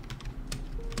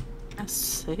 That's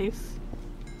safe.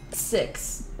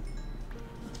 6.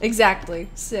 Exactly,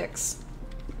 6.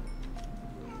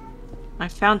 I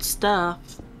found stuff.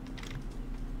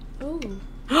 Ooh.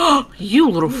 You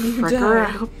little You fricker.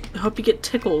 died. I hope you get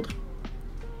tickled.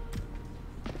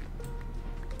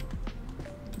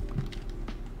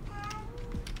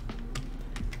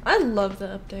 I love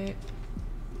the update.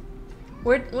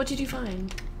 What did you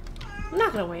find? I'm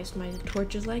not gonna waste my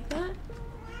torches like that.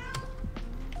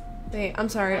 Wait, I'm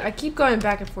sorry. I keep going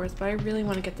back and forth, but I really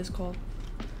want to get this coal.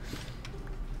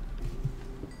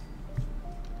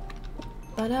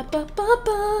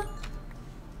 Ba-da-ba-ba-ba.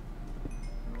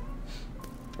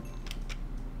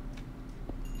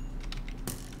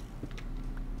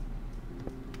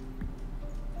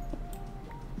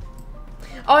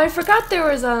 Oh, I forgot there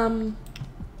was,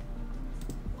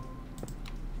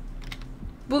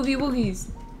 Boogie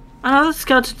Woogies. Another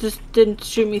skeleton just didn't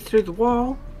shoot me through the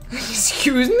wall.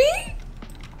 Excuse me?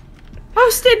 I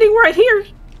was standing right here.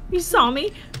 You saw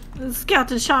me. The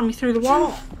skeleton shot me through the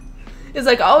wall. It's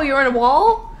like, oh, you're in a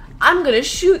wall? I'm gonna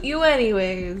shoot you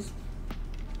anyways.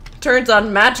 turns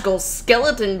on magical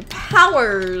skeleton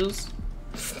powers.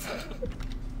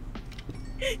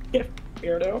 Yeah,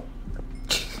 weirdo.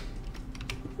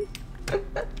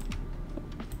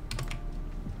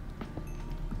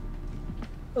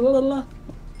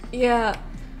 Yeah.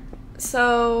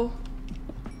 So,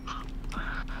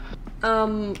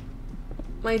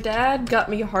 my dad got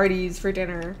me Hardee's for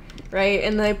dinner, right?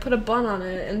 And I put a bun on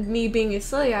it, and me being a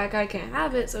celiac, I can't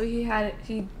have it, so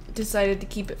he decided to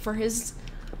keep it for his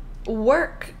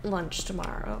work lunch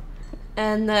tomorrow.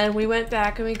 And then we went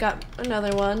back and we got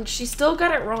another one. She still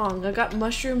got it wrong. I got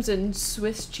mushrooms and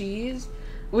Swiss cheese,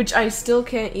 which I still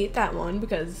can't eat that one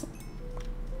because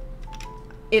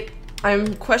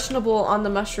I'm questionable on the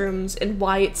mushrooms and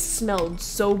why it smelled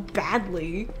so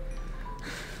badly.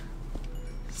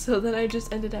 So then I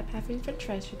just ended up having french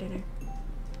fries for dinner.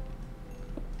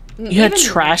 You had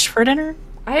trash for dinner?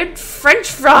 I had french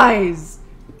fries!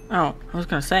 Oh, I was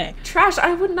gonna say. Trash.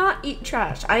 I would not eat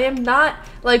trash. I am not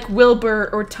like Wilbur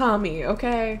or Tommy,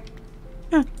 okay?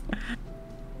 Did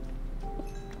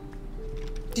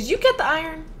you get the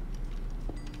iron?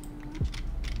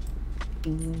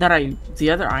 The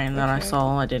other iron that I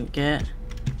saw, I didn't get.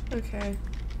 Okay.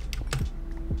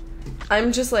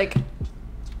 I'm just like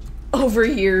over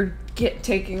here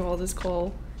taking all this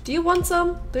coal. Do you want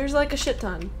some? There's like a shit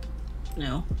ton.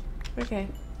 No. Okay.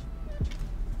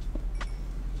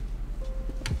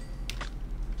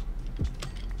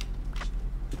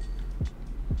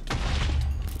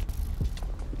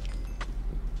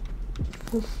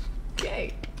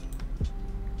 Okay.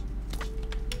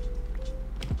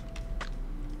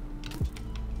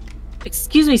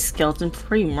 Excuse me, skeleton,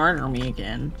 before you murder me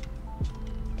again.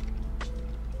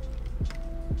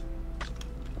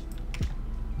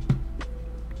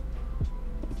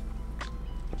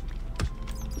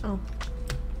 Oh.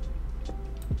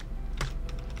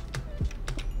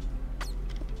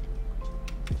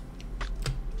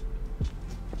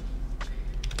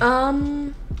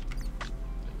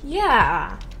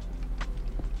 Yeah.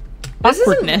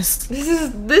 Awkwardness.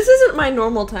 This isn't my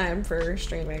normal time for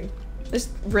streaming. This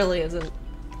really isn't.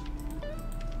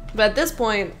 But at this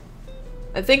point,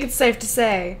 I think it's safe to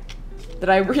say that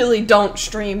I really don't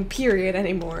stream, period,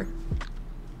 anymore.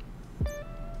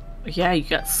 Yeah, you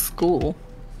got school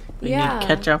that you need to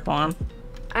catch up on.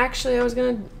 Actually, I was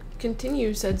gonna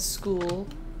continue said school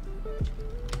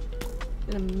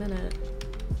in a minute.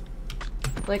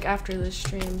 Like after this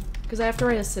stream. Because I have to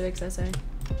write a civics essay.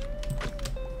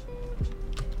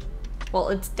 Well,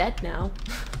 it's dead now.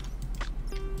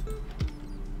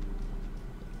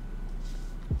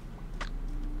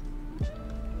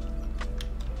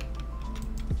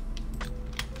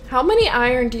 How many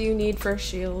iron do you need for a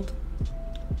shield?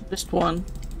 Just one.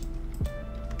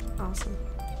 Awesome.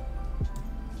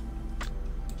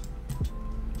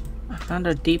 I found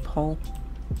a deep hole.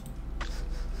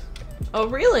 Oh,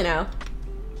 really now?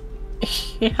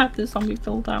 Yeah, the zombie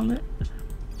fell down it.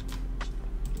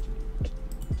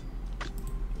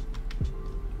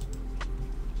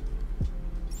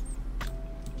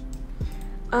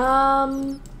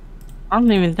 I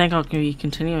don't even think I'll be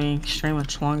continuing stream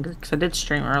much longer because I did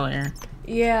stream earlier.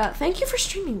 Yeah, thank you for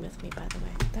streaming with me, by the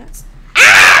way. That's.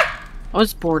 I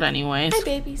was bored anyways. Hi,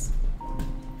 babies.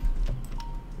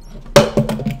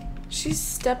 She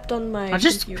stepped on my. I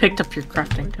just computer. picked up your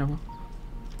crafting table.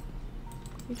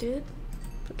 You did?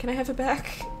 Can I have it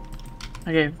back?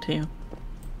 I gave it to you.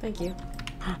 Thank you.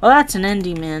 Oh, that's an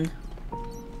indie man.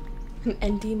 An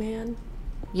indie man?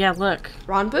 Yeah, look.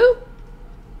 Ronbu?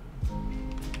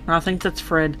 I think that's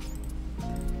Fred.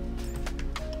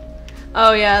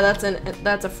 Oh yeah, that's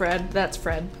a Fred. That's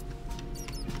Fred.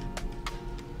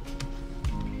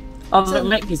 Although it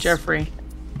might be Jeffrey.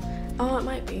 Oh, it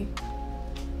might be.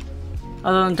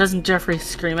 Although doesn't Jeffrey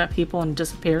scream at people and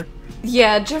disappear?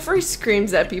 Yeah, Jeffrey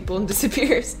screams at people and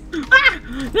disappears. Ah!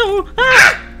 No!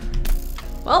 Ah!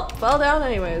 Well, fell down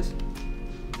anyways.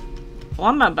 Well,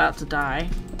 I'm about to die,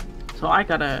 so I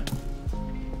gotta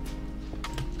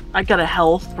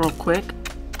health real quick.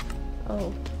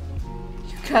 Oh.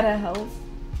 You got a health?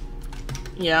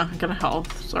 Yeah, I got a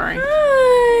health. Sorry.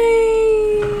 Hi!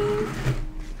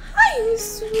 Hi,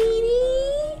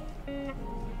 sweetie!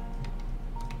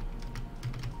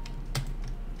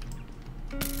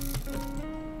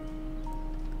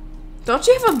 Don't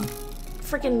you have a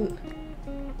freaking...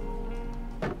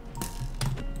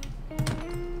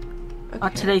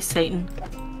 Okay. Today's Satan.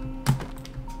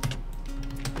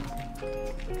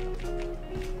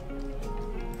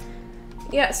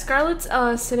 Yeah, Scarlett's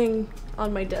sitting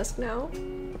on my desk now.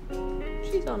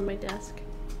 She's on my desk.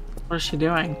 What is she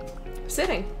doing?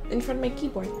 Sitting in front of my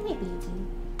keyboard. Hey, baby.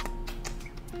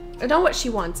 I know what she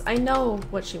wants. I know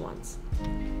what she wants.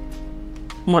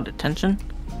 What, attention?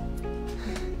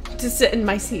 To sit in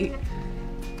my seat.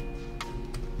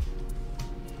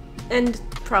 And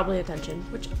probably attention,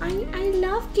 which I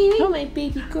love giving my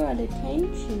baby girl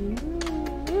attention.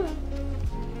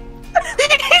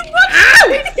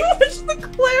 He watched the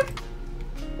clip.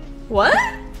 What?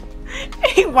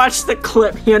 He watched the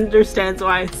clip. He understands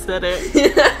why I said it.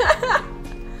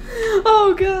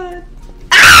 Oh god.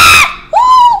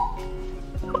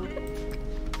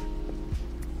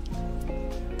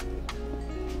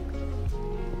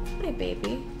 Hi,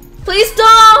 baby. Please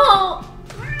don't!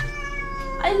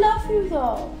 I love you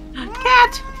though.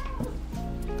 Cat!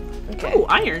 Okay. Ooh,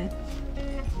 iron.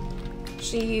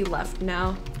 She left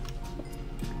now.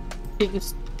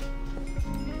 Biggest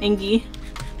Angie.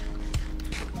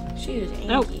 She is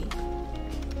Oh. angry.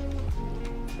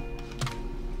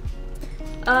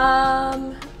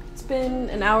 It's been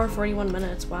an hour 41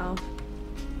 minutes. Wow.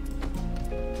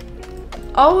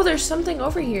 Oh, there's something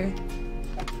over here.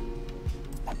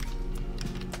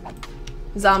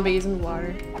 Zombies in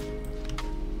water.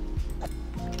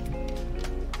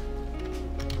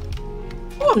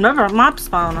 Oh, another mob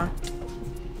spawner.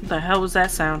 What the hell was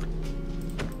that sound?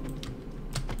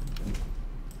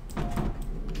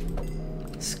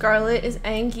 Scarlet is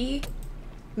Angie.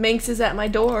 Minx is at my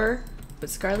door, but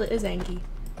Scarlet is Angie.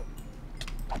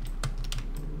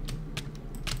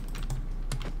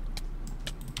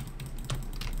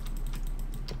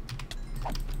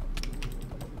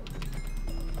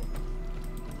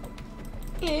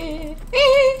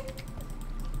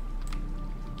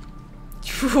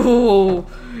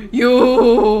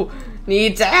 You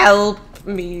need to help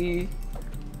me.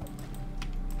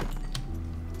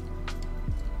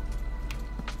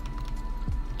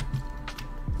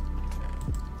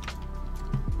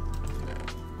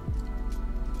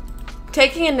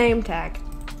 Taking a name tag.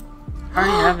 I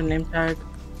already have a name tag.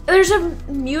 There's a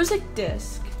music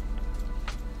disc.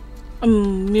 A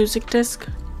music disc?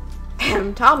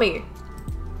 Tommy.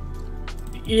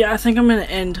 Yeah, I think I'm gonna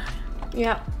end.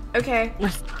 Yep. Okay.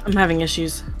 I'm having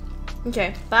issues.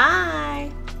 Okay.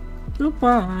 Bye.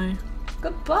 Goodbye.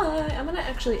 Goodbye. I'm gonna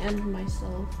actually end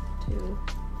myself too.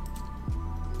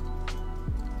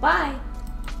 Bye.